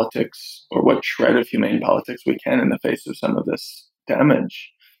humane politics or what shred of humane politics we can in the face of some of this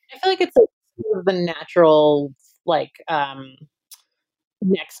damage. I feel like it's like the natural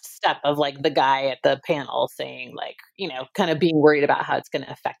next step of like the guy at the panel saying like, kind of being worried about how it's going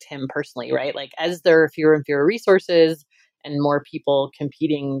to affect him personally, right? Like as there are fewer and fewer resources and more people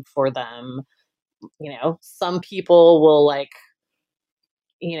competing for them, some people will like,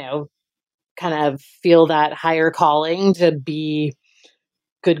 kind of feel that higher calling to be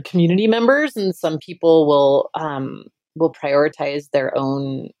good community members, and some people will prioritize their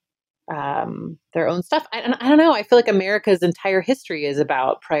own stuff. I don't know. I feel like America's entire history is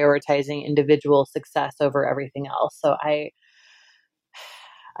about prioritizing individual success over everything else. So I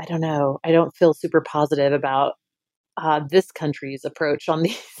don't know. I don't feel super positive about this country's approach on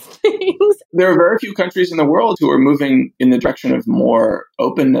these things. There are very few countries in the world who are moving in the direction of more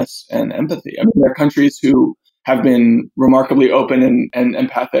openness and empathy. I mean, there are countries who have been remarkably open and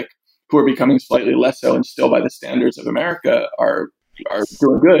empathic who are becoming slightly less so, and still by the standards of America are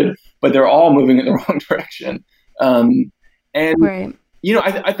doing good, but they're all moving in the wrong direction. Right.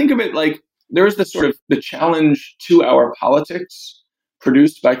 I think of it like there's this sort of the challenge to our politics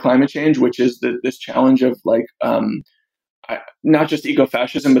produced by climate change, which is this challenge of like, not just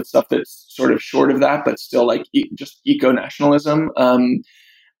eco-fascism, but stuff that's sort of short of that, but still like just eco-nationalism.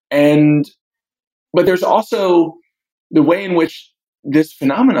 But there's also the way in which this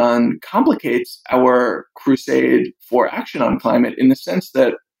phenomenon complicates our crusade for action on climate, in the sense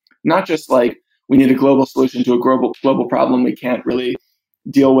that not just like we need a global solution to a global problem, we can't really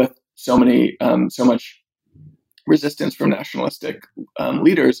deal with so much resistance from nationalistic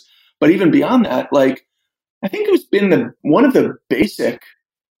leaders, but even beyond that, like I think it's been one of the basic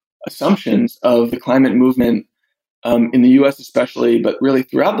assumptions of the climate movement in the U.S. especially, but really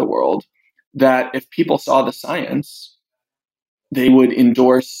throughout the world, that if people saw the science, they would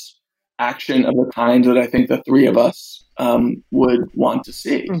endorse action of the kind that I think the three of us would want to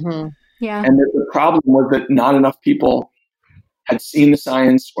see. Mm-hmm. Yeah. And the problem was that not enough people had seen the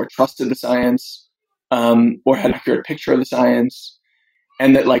science or trusted the science or had an accurate picture of the science.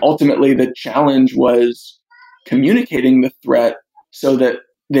 And that like ultimately the challenge was communicating the threat so that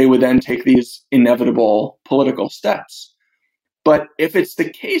they would then take these inevitable political steps. But if it's the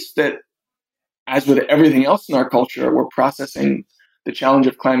case that, as with everything else in our culture, we're processing the challenge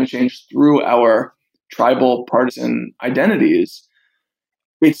of climate change through our tribal partisan identities,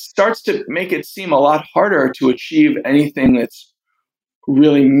 it starts to make it seem a lot harder to achieve anything that's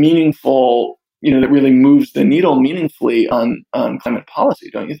really meaningful, that really moves the needle meaningfully on climate policy,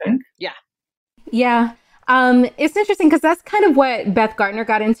 don't you think? Yeah. Yeah. It's interesting because that's kind of what Beth Gardner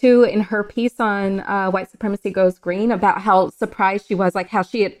got into in her piece on White Supremacy Goes Green, about how surprised she was, like how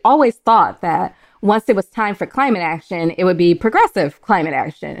she had always thought that once it was time for climate action, it would be progressive climate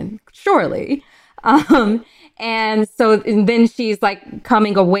action, surely. And then she's like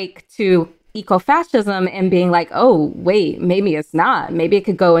coming awake to eco-fascism and being like, oh, wait, maybe it's not. Maybe it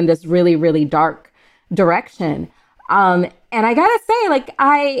could go in this really, really dark direction. And I gotta say, like,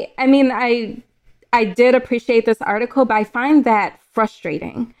 I did appreciate this article, but I find that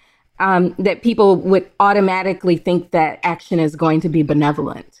frustrating, that people would automatically think that action is going to be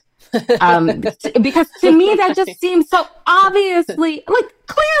benevolent. Because to me, that just seems so obviously, like,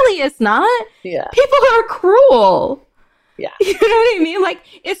 clearly it's not. Yeah. People are cruel. Yeah. You know what I mean? Like,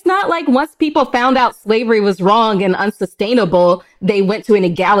 it's not like once people found out slavery was wrong and unsustainable, they went to an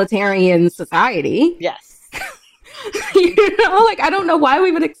egalitarian society. Yes. Like, I don't know why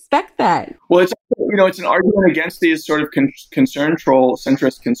we would expect that. Well, it's an argument against these sort of centrist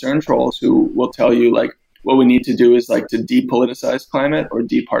concern trolls who will tell you like what we need to do is like to depoliticize climate or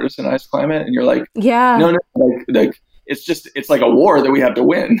departisanize climate, and you're like, yeah, no, like it's like a war that we have to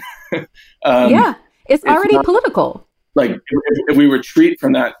win. Yeah, it's already not political. Like if we retreat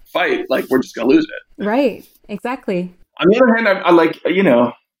from that fight, like we're just gonna lose it. Right. Exactly. On the other hand, I like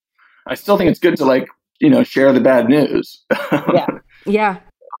I still think it's good to like share the bad news. Yeah. Yeah.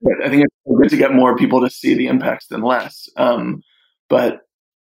 But I think it's good to get more people to see the impacts than less. But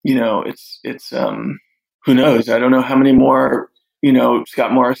it's who knows? I don't know how many more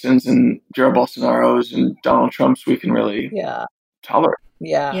Scott Morrisons and Jair Bolsonaros and Donald Trumps we can really tolerate.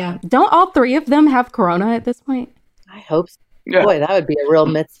 Yeah. Yeah. Don't all three of them have corona at this point? I hope so. Yeah. Boy, that would be a real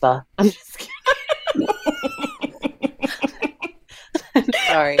mitzvah. I'm just kidding.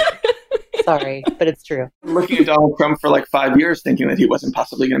 Sorry, but it's true. I'm looking at Donald Trump for like 5 years thinking that he wasn't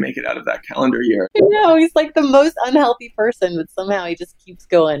possibly going to make it out of that calendar year. I know, he's like the most unhealthy person, but somehow he just keeps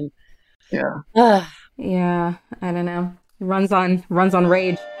going. Yeah. Yeah, I don't know. Runs on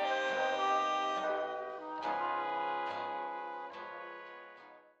rage.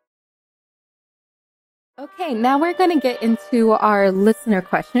 Okay, now we're going to get into our listener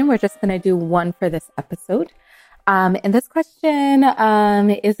question. We're just going to do one for this episode. And this question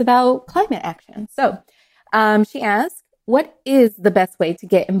is about climate action. So she asks, what is the best way to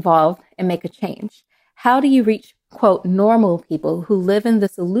get involved and make a change? How do you reach, quote, normal people who live in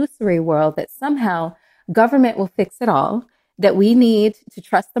this illusory world that somehow government will fix it all, that we need to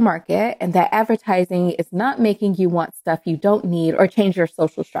trust the market, and that advertising is not making you want stuff you don't need or change your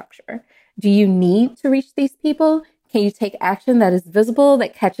social structure? Do you need to reach these people? Can you take action that is visible,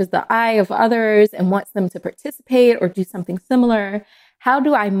 that catches the eye of others and wants them to participate or do something similar? How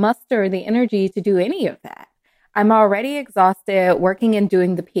do I muster the energy to do any of that? I'm already exhausted working and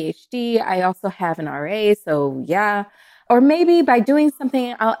doing the PhD. I also have an RA, so yeah. Or maybe by doing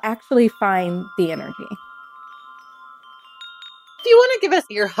something, I'll actually find the energy. Do you want to give us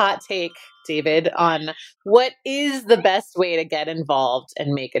your hot take, David, on what is the best way to get involved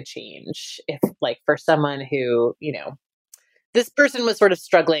and make a change? If, like, for someone who, this person was sort of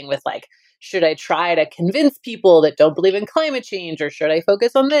struggling with, like, should I try to convince people that don't believe in climate change, or should I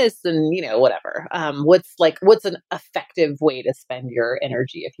focus on this? And, whatever. What's an effective way to spend your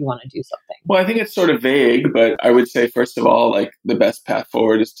energy if you want to do something? Well, I think it's sort of vague, but I would say, first of all, like, the best path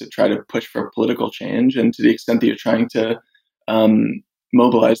forward is to try to push for political change. And to the extent that you're trying to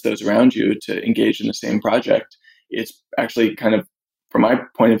mobilize those around you to engage in the same project, it's actually kind of, from my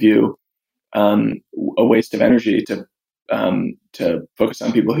point of view, a waste of energy to focus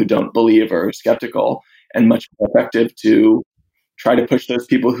on people who don't believe or are skeptical, and much more effective to try to push those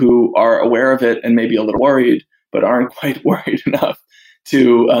people who are aware of it and maybe a little worried, but aren't quite worried enough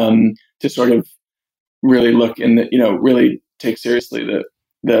to sort of really look in the, really take seriously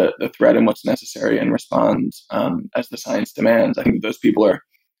the threat and what's necessary and respond as the science demands. I think those people are,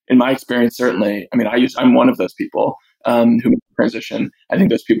 in my experience, certainly, I mean, I'm one of those people who make the transition. I think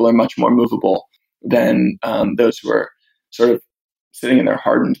those people are much more movable than those who are sort of sitting in their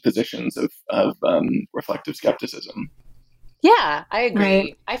hardened positions of reflective skepticism. Yeah, I agree.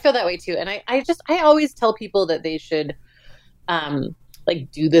 Right. I feel that way too. And I always tell people that they should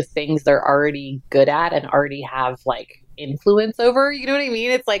do the things they're already good at and already have influence over. You know what I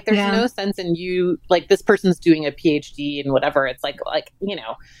mean? It's like there's no sense in you, this person's doing a PhD and whatever. It's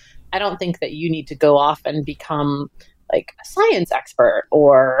I don't think that you need to go off and become a science expert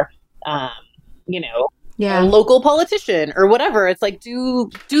or a local politician or whatever. It's do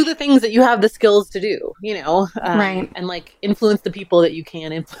the things that you have the skills to do, right. And influence the people that you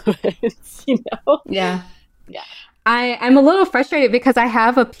can influence, Yeah. I'm a little frustrated because I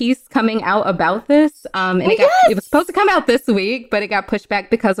have a piece coming out about this. And it was supposed to come out this week, but it got pushed back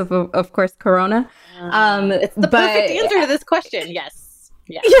because of course, Corona. It's the perfect answer to this question. Yes.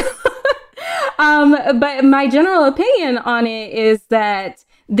 Yeah. But my general opinion on it is that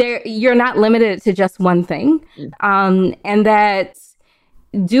you're not limited to just one thing, and that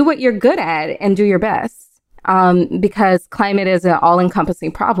do what you're good at and do your best, because climate is an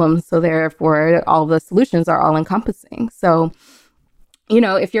all-encompassing problem. So therefore, all the solutions are all-encompassing. So,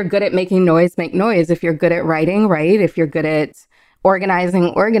 if you're good at making noise, make noise. If you're good at writing, write. If you're good at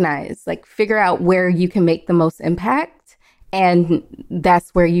organizing, organize. Figure out where you can make the most impact, and that's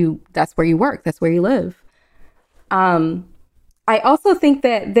where you work. That's where you live. I also think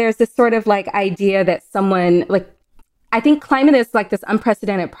that there's this sort of idea that someone I think climate is this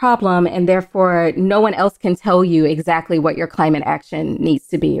unprecedented problem, and therefore no one else can tell you exactly what your climate action needs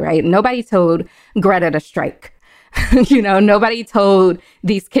to be, right? Nobody told Greta to strike. Nobody told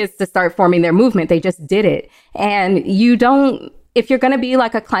these kids to start forming their movement. They just did it. And if you're going to be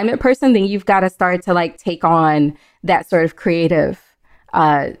a climate person, then you've got to start to take on that sort of creative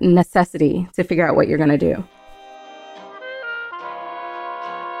necessity to figure out what you're going to do.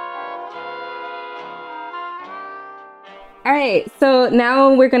 All right, so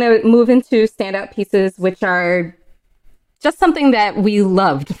now we're going to move into standout pieces, which are just something that we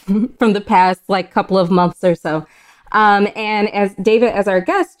loved from the past couple of months or so. And as David, as our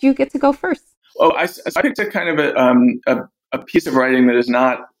guest, you get to go first. Oh, I picked a kind of a piece of writing that is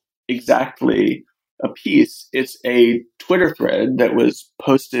not exactly a piece. It's a Twitter thread that was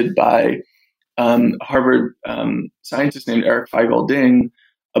posted by a Harvard scientist named Eric Feigl-Ding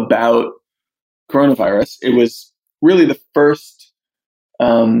about coronavirus. It was really the first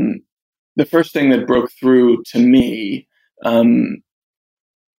thing that broke through to me in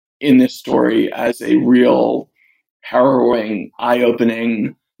this story as a real harrowing,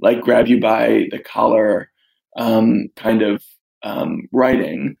 eye-opening, grab you by the collar kind of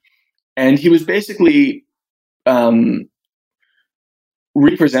writing. And he was basically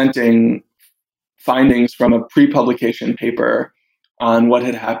representing findings from a pre-publication paper on what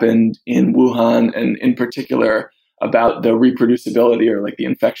had happened in Wuhan, and in particular about the reproducibility or the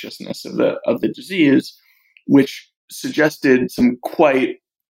infectiousness of the disease, which suggested some quite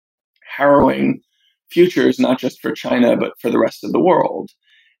harrowing futures, not just for China, but for the rest of the world.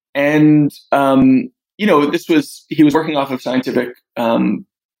 And, he was working off of a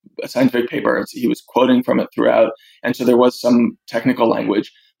scientific paper. He was quoting from it throughout. And so there was some technical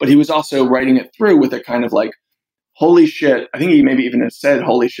language, but he was also writing it through with a kind of like, holy shit. I think he maybe even has said,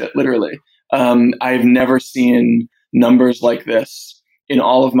 holy shit, literally. I've never seen numbers like this in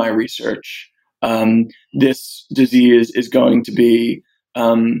all of my research. This disease is going to be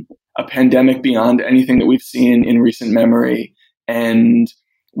a pandemic beyond anything that we've seen in recent memory. And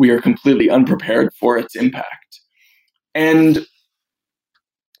we are completely unprepared for its impact. And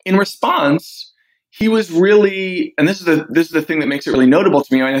in response, he was really, and this is the thing that makes it really notable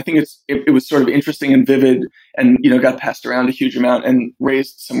to me. I mean, I think it was sort of interesting and vivid, and got passed around a huge amount and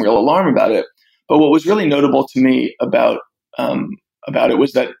raised some real alarm about it. But what was really notable to me about it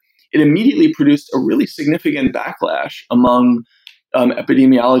was that it immediately produced a really significant backlash among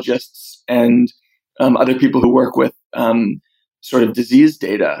epidemiologists and other people who work with sort of disease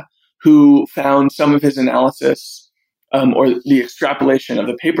data, who found some of his analysis or the extrapolation of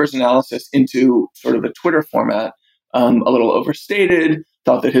the paper's analysis into sort of a Twitter format a little overstated,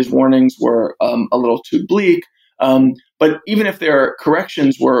 thought that his warnings were a little too bleak. But even if their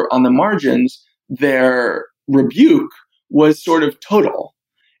corrections were on the margins, their rebuke was sort of total.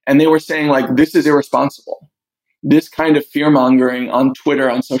 And they were saying, like, this is irresponsible. This kind of fear-mongering on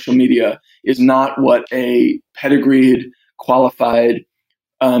Twitter, on social media, is not what a pedigreed, qualified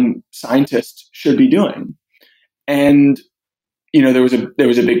scientist should be doing. And there was a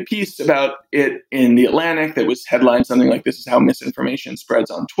big piece about it in The Atlantic that was headlined something like, "This is how misinformation spreads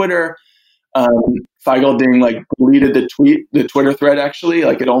on Twitter." Feigelding deleted the Twitter thread. Actually,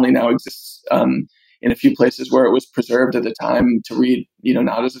 it only now exists in a few places where it was preserved at the time to read,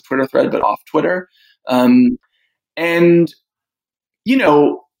 not as a Twitter thread but off Twitter. And he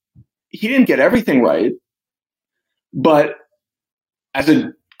didn't get everything right, but as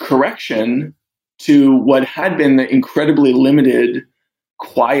a correction to what had been the incredibly limited,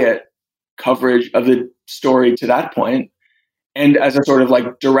 quiet coverage of the story to that point, and as a sort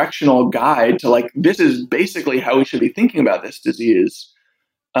of directional guide to this is basically how we should be thinking about this disease.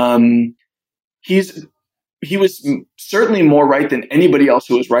 He was certainly more right than anybody else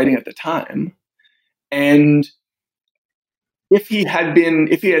who was writing at the time. And if he had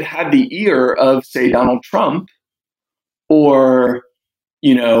had the ear of, say, Donald Trump or,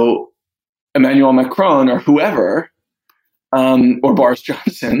 Emmanuel Macron or whoever, or Boris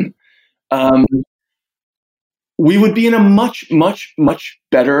Johnson, we would be in a much, much, much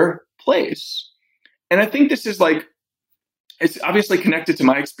better place. And I think this is it's obviously connected to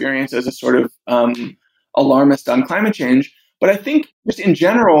my experience as a sort of alarmist on climate change. But I think just in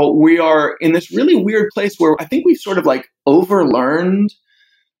general, we are in this really weird place where I think we've sort of overlearned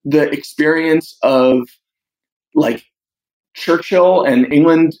the experience of Churchill and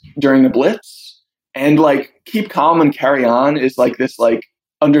England during the Blitz, and keep calm and carry on is this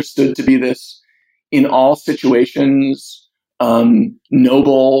understood to be this in all situations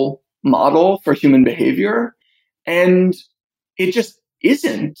noble model for human behavior. And it just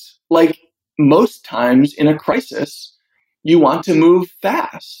isn't. Most times in a crisis, you want to move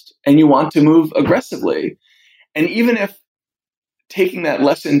fast and you want to move aggressively. And even if taking that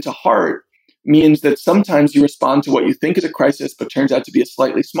lesson to heart means that sometimes you respond to what you think is a crisis, but turns out to be a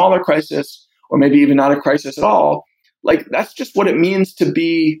slightly smaller crisis, or maybe even not a crisis at all, that's just what it means to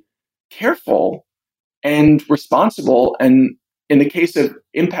be careful and responsible. And in the case of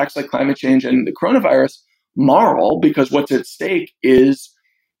impacts like climate change and the coronavirus, moral, because what's at stake is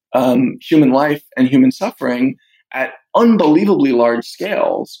human life and human suffering at unbelievably large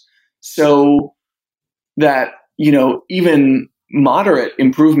scales. So that, even moderate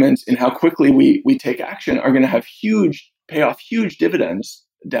improvements in how quickly we take action are going to pay off huge dividends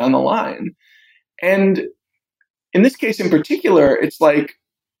down the line. And in this case in particular, it's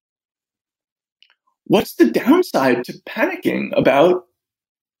what's the downside to panicking about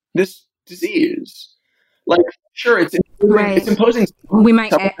this disease? Sure, it's imposing. We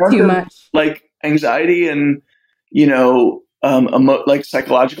might add too much, anxiety and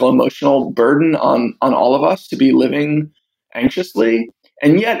psychological, emotional burden on all of us to be living anxiously.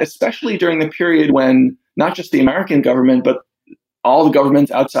 And yet, especially during the period when not just the American government, but all the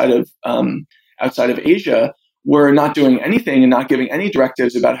governments outside of Asia were not doing anything and not giving any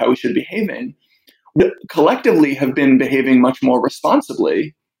directives about how we should be behaving, we collectively have been behaving much more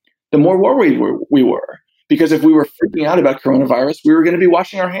responsibly, the more worried we were. Because if we were freaking out about coronavirus, we were going to be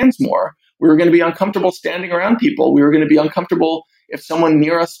washing our hands more. We were going to be uncomfortable standing around people. We were going to be uncomfortable if someone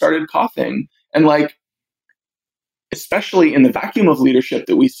near us started coughing. And especially in the vacuum of leadership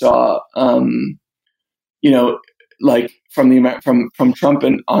that we saw, like from Trump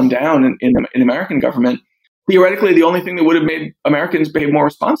and on down in American government, theoretically, the only thing that would have made Americans behave more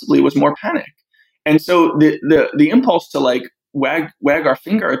responsibly was more panic. And so the impulse to like wag our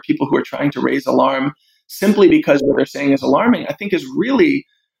finger at people who are trying to raise alarm simply because what they're saying is alarming, I think is really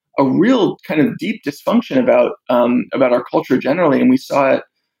a real kind of deep dysfunction about our culture generally. And we saw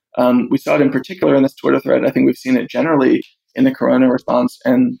it in particular in this Twitter thread. I think we've seen it generally in the corona response,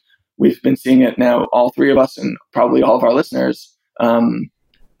 and we've been seeing it now, all three of us and probably all of our listeners, on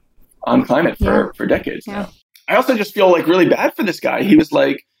climate for decades now. I also just feel like really bad for this guy. He was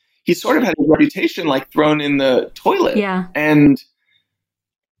like, he sort of had a reputation like thrown in the toilet. Yeah. And,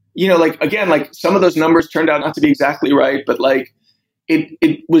 like, again, like some of those numbers turned out not to be exactly right, but like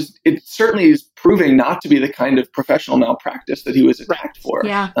it certainly is proving not to be the kind of professional malpractice that he was attacked for.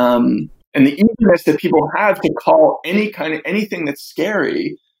 Yeah. And the eagerness that people have to call anything that's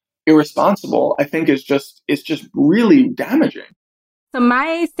scary irresponsible, I think is just really damaging. So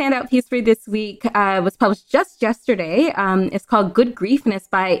my standout piece for this week was published just yesterday. It's called Good Grief, and it's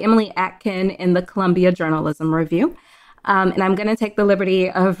by Emily Atkin in the Columbia Journalism Review. And I'm going to take the liberty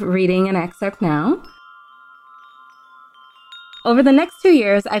of reading an excerpt now. Over the next 2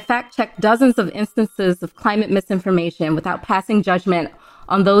 years, I fact-checked dozens of instances of climate misinformation without passing judgment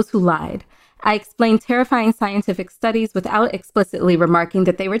on those who lied. I explained terrifying scientific studies without explicitly remarking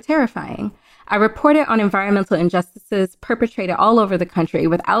that they were terrifying. I reported on environmental injustices perpetrated all over the country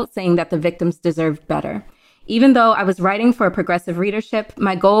without saying that the victims deserved better. Even though I was writing for a progressive readership,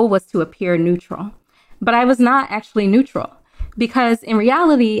 my goal was to appear neutral. But I was not actually neutral, because in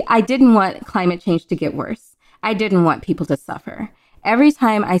reality, I didn't want climate change to get worse. I didn't want people to suffer. Every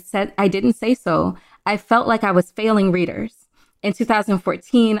time I said I didn't say so, I felt like I was failing readers. In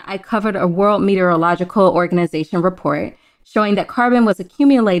 2014, I covered a World Meteorological Organization report showing that carbon was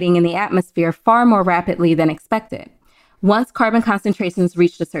accumulating in the atmosphere far more rapidly than expected. Once carbon concentrations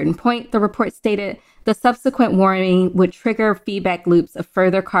reached a certain point, the report stated the subsequent warming would trigger feedback loops of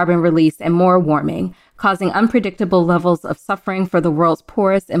further carbon release and more warming, causing unpredictable levels of suffering for the world's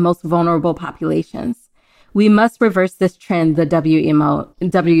poorest and most vulnerable populations. We must reverse this trend, the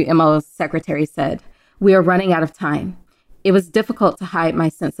WMO secretary said. We are running out of time. It was difficult to hide my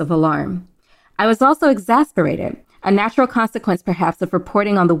sense of alarm. I was also exasperated, a natural consequence perhaps of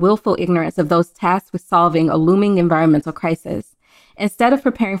reporting on the willful ignorance of those tasked with solving a looming environmental crisis. Instead of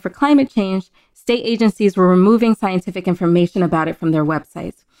preparing for climate change, state agencies were removing scientific information about it from their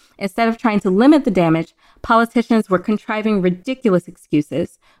websites. Instead of trying to limit the damage, politicians were contriving ridiculous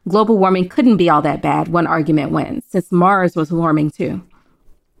excuses. Global warming couldn't be all that bad, one argument went, since Mars was warming too.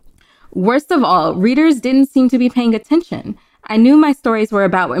 Worst of all, readers didn't seem to be paying attention. I knew my stories were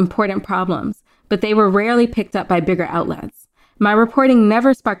about important problems, but they were rarely picked up by bigger outlets. My reporting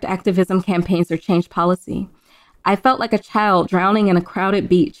never sparked activism campaigns or changed policy. I felt like a child drowning in a crowded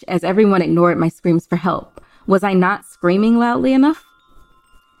beach as everyone ignored my screams for help. Was I not screaming loudly enough?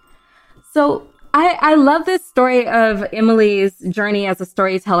 So I love this story of Emily's journey as a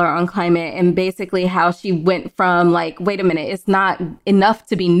storyteller on climate, and basically how she went from like, wait a minute, it's not enough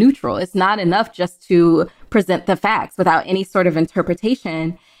to be neutral. It's not enough just to present the facts without any sort of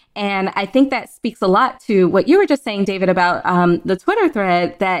interpretation. And I think that speaks a lot to what you were just saying, David, about the Twitter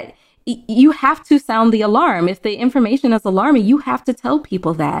thread, that you have to sound the alarm. If the information is alarming, you have to tell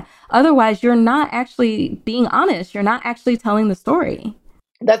people that. Otherwise, you're not actually being honest. You're not actually telling the story.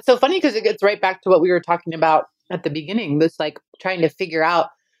 That's so funny because it gets right back to what we were talking about at the beginning, this like trying to figure out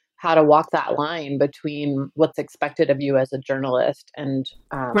how to walk that line between what's expected of you as a journalist and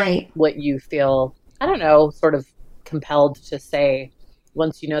what you feel, I don't know, sort of compelled to say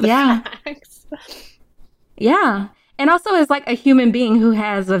once you know the facts. Yeah. And also as like a human being who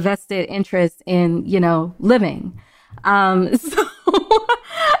has a vested interest in, living. So,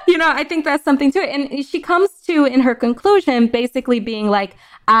 I think that's something to it. And she comes to, in her conclusion, basically being like,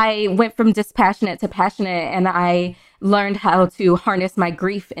 I went from dispassionate to passionate, and I learned how to harness my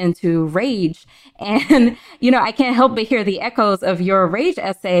grief into rage. And, I can't help but hear the echoes of your rage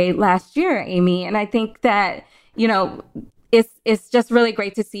essay last year, Amy. And I think that, it's just really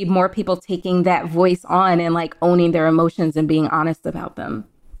great to see more people taking that voice on and like owning their emotions and being honest about them.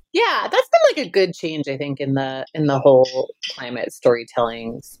 Yeah, that's been like a good change, I think, in the whole climate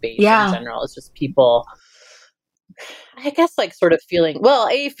storytelling space in general. It's just people, I guess, like sort of feeling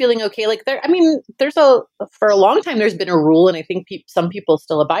okay. Like for a long time, there's been a rule, and I think some people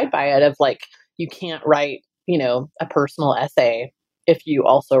still abide by it, of like, you can't write, a personal essay if you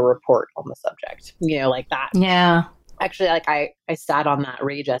also report on the subject, like that. Yeah. Actually, like I sat on that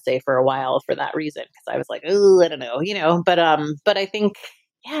rage essay for a while for that reason, because I was like, oh, I don't know, but I think,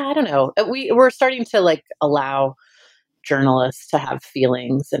 yeah, I don't know. We're starting to like allow journalists to have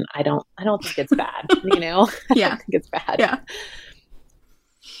feelings, and I don't think it's bad, I don't think it's bad. Yeah.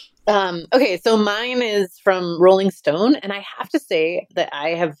 Okay, so mine is from Rolling Stone, and I have to say that I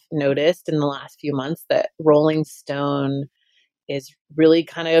have noticed in the last few months that Rolling Stone is really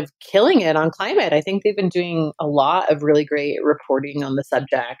kind of killing it on climate. I think they've been doing a lot of really great reporting on the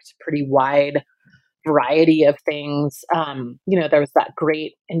subject, pretty wide variety of things. There was that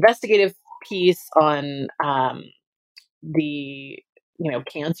great investigative piece on the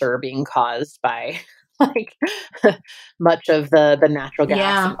cancer being caused by like much of the natural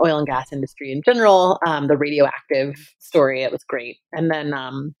gas and oil and gas industry in general. The radioactive story, it was great. And then I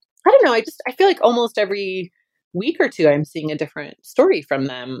don't know, I feel like almost every week or two I'm seeing a different story from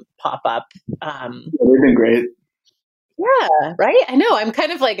them pop up. They've been great. Yeah, right? I know. I'm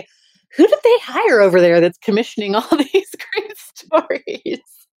kind of like, who did they hire over there that's commissioning all these great stories?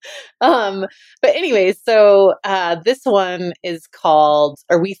 But anyway, so this one is called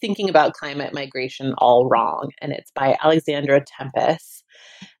Are We Thinking About Climate Migration All Wrong? And it's by Alexandra Tempest.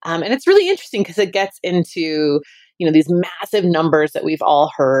 And it's really interesting because it gets into, these massive numbers that we've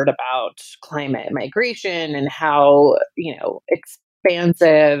all heard about climate migration and how,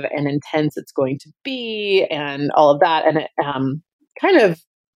 expansive and intense it's going to be and all of that. And it kind of,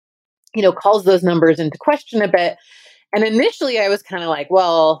 calls those numbers into question a bit. And initially I was kind of like,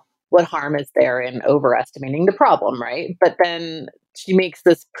 well, what harm is there in overestimating the problem, right? But then she makes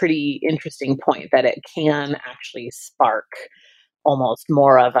this pretty interesting point that it can actually spark almost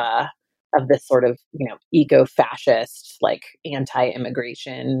more of this sort of, eco-fascist, like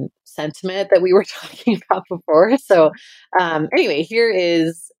anti-immigration sentiment that we were talking about before. So anyway,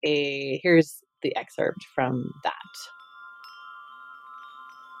 here's the excerpt from that.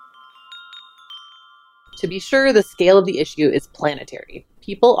 To be sure, the scale of the issue is planetary.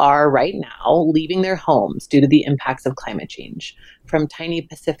 People are, right now, leaving their homes due to the impacts of climate change. From tiny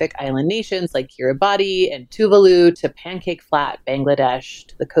Pacific island nations like Kiribati and Tuvalu to Pancake Flat, Bangladesh,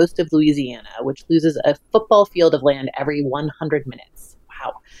 to the coast of Louisiana, which loses a football field of land every 100 minutes.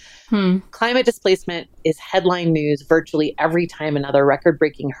 Wow. Climate displacement is headline news virtually every time another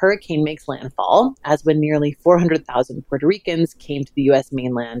record-breaking hurricane makes landfall, as when nearly 400,000 Puerto Ricans came to the U.S.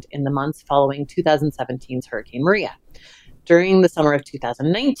 mainland in the months following 2017's Hurricane Maria. During the summer of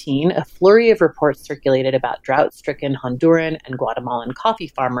 2019, a flurry of reports circulated about drought-stricken Honduran and Guatemalan coffee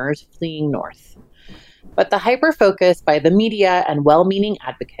farmers fleeing north. But the hyper-focus by the media and well-meaning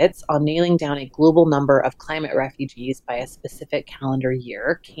advocates on nailing down a global number of climate refugees by a specific calendar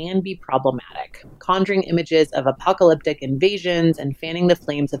year can be problematic, conjuring images of apocalyptic invasions and fanning the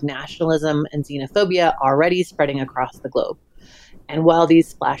flames of nationalism and xenophobia already spreading across the globe. And while these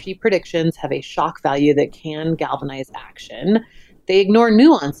splashy predictions have a shock value that can galvanize action, they ignore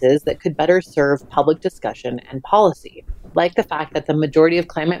nuances that could better serve public discussion and policy, like the fact that the majority of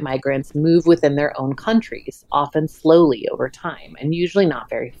climate migrants move within their own countries, often slowly over time, and usually not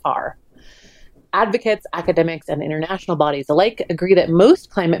very far. Advocates, academics, and international bodies alike agree that most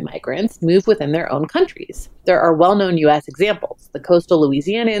climate migrants move within their own countries. There are well-known U.S. examples: the coastal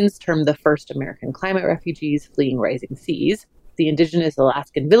Louisianians, termed the first American climate refugees fleeing rising seas, the indigenous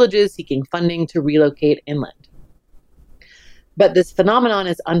Alaskan villages seeking funding to relocate inland. But this phenomenon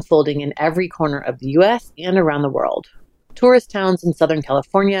is unfolding in every corner of the U.S. and around the world. Tourist towns in Southern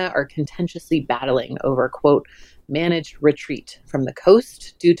California are contentiously battling over, quote, managed retreat from the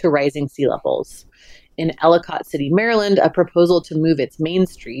coast due to rising sea levels. In Ellicott City, Maryland, a proposal to move its main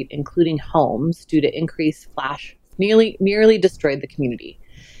street, including homes, due to increased flash nearly destroyed the community.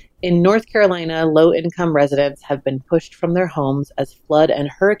 In North Carolina, low-income residents have been pushed from their homes as flood and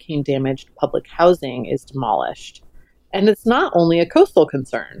hurricane-damaged public housing is demolished. And it's not only a coastal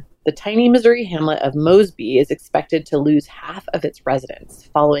concern. The tiny Missouri hamlet of Mosby is expected to lose half of its residents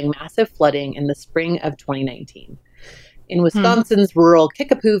following massive flooding in the spring of 2019. In Wisconsin's rural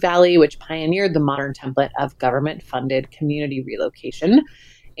Kickapoo Valley, which pioneered the modern template of government-funded community relocation,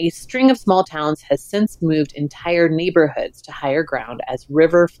 a string of small towns has since moved entire neighborhoods to higher ground as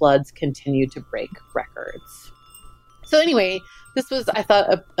river floods continue to break records. So anyway, this was, I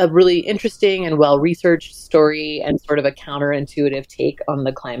thought, a really interesting and well-researched story and sort of a counterintuitive take on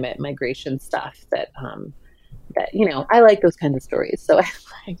the climate migration stuff that I like those kinds of stories. So I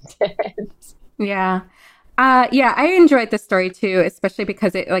liked it. Yeah. I enjoyed this story too, especially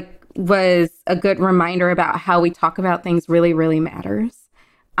because it was a good reminder about how we talk about things really, really matters.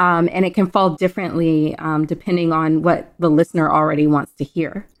 And it can fall differently depending on what the listener already wants to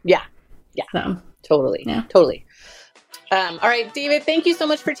hear. Yeah. So, totally. Yeah. Totally. All right, David, thank you so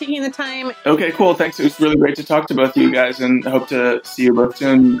much for taking the time. Okay, cool. Thanks. It was really great to talk to both of you guys, and hope to see you both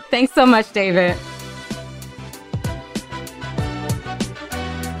soon. Thanks so much, David.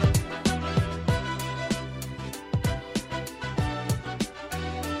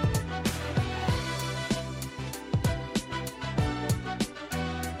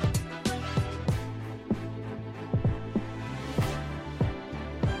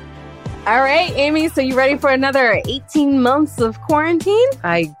 All right, Amy, so you ready for another 18 months of quarantine?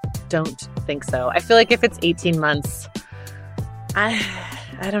 I don't think so. I feel like if it's 18 months, I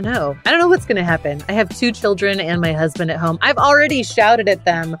don't know. I don't know what's going to happen. I have 2 children and my husband at home. I've already shouted at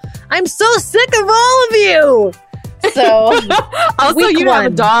them, I'm so sick of all of you. So also, you have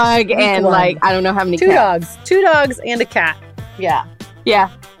a dog and like, I don't know how many 2 cats. dogs. 2 dogs and a cat. Yeah. Yeah,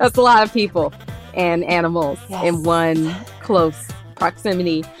 that's a lot of people and animals in one close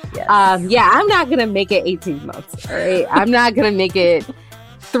proximity. Yes. Yeah, I'm not going to make it 18 months. All right. I'm not going to make it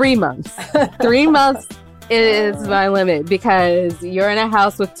 3 months. 3 months is my limit because you're in a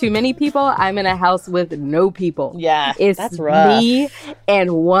house with too many people. I'm in a house with no people. Yeah, it's that's rough. Me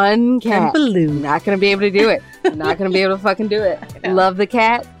and one cat. And Baloo. Not going to be able to do it. Not going to be able to fucking do it. Love the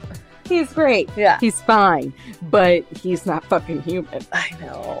cat. He's great. Yeah. He's fine. But he's not fucking human. I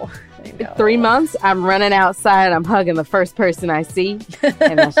know. 3 months, I'm running outside. I'm hugging the first person I see.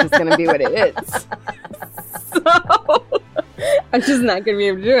 And that's just going to be what it is. So, I'm just not going to be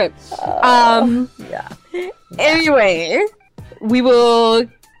able to do it. Yeah. Anyway, we will...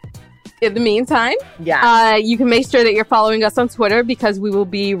 In the meantime, you can make sure that you're following us on Twitter because we will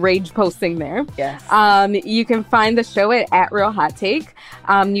be rage posting there. Yes. You can find the show at Real Hot Take.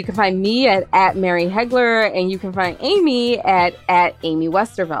 You can find me at Mary Hegler, and you can find Amy at Amy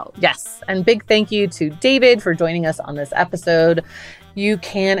Westerveld. Yes. And big thank you to David for joining us on this episode. You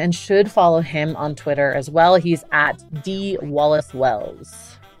can and should follow him on Twitter as well. He's at D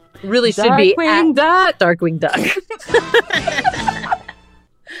Wallace-Wells. Really should be at Darkwing Duck.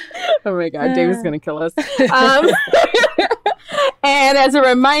 Oh my God, David's going to kill us. And as a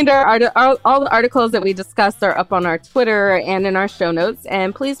reminder, all the articles that we discussed are up on our Twitter and in our show notes.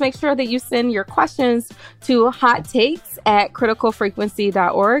 And please make sure that you send your questions to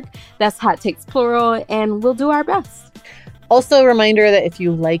hottakes@criticalfrequency.org. That's hot takes plural, and we'll do our best. Also, a reminder that if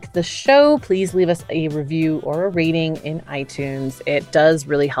you like the show, please leave us a review or a rating in iTunes. It does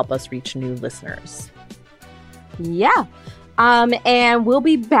really help us reach new listeners. Yeah. And we'll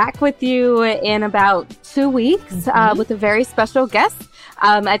be back with you in about 2 weeks with a very special guest.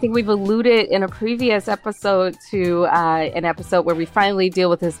 I think we've alluded in a previous episode to an episode where we finally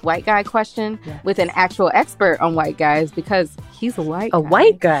deal with this white guy question with an actual expert on white guys because he's a white guy. A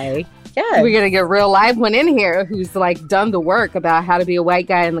white guy? Yeah. We're going to get a real live one in here who's like done the work about how to be a white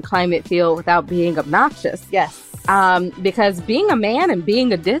guy in the climate field without being obnoxious. Yes. Because being a man and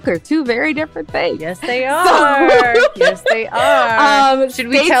being a dick are 2 very different things. Yes, they are. Yes, they are. Should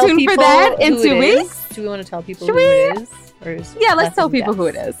we tell people for that in 2 weeks? Do we want to tell people who it is? Or let's tell people who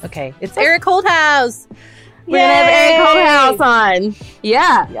it is. Okay. It's Eric Holdhouse. We're going to have Eric Holdhouse on.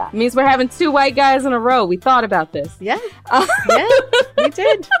 Yeah. It means we're having 2 white guys in a row. We thought about this. Yeah. Yeah, we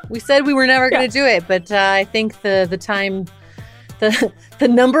did. We said we were never going to do it, but I think the time... The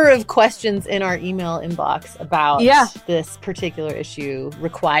number of questions in our email inbox about this particular issue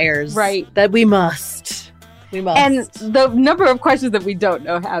requires that we must. And the number of questions that we don't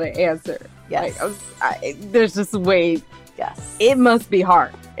know how to answer. Yes. There's just way. Yes. It must be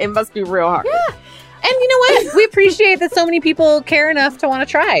hard. It must be real hard. Yeah. And you know what? We appreciate that so many people care enough to want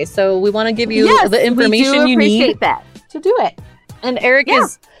to try. So we want to give you the information you need to do it. And Eric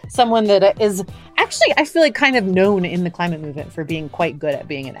is someone that is actually, I feel like, kind of known in the climate movement for being quite good at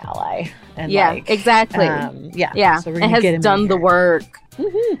being an ally. And exactly. So and has done the work,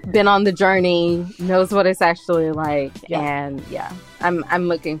 been on the journey, knows what it's actually like. And I'm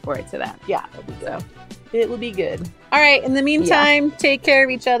looking forward to that. Yeah, it'll be good. It will be good. All right. In the meantime, take care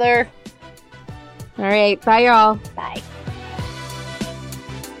of each other. All right. Bye, y'all. Bye.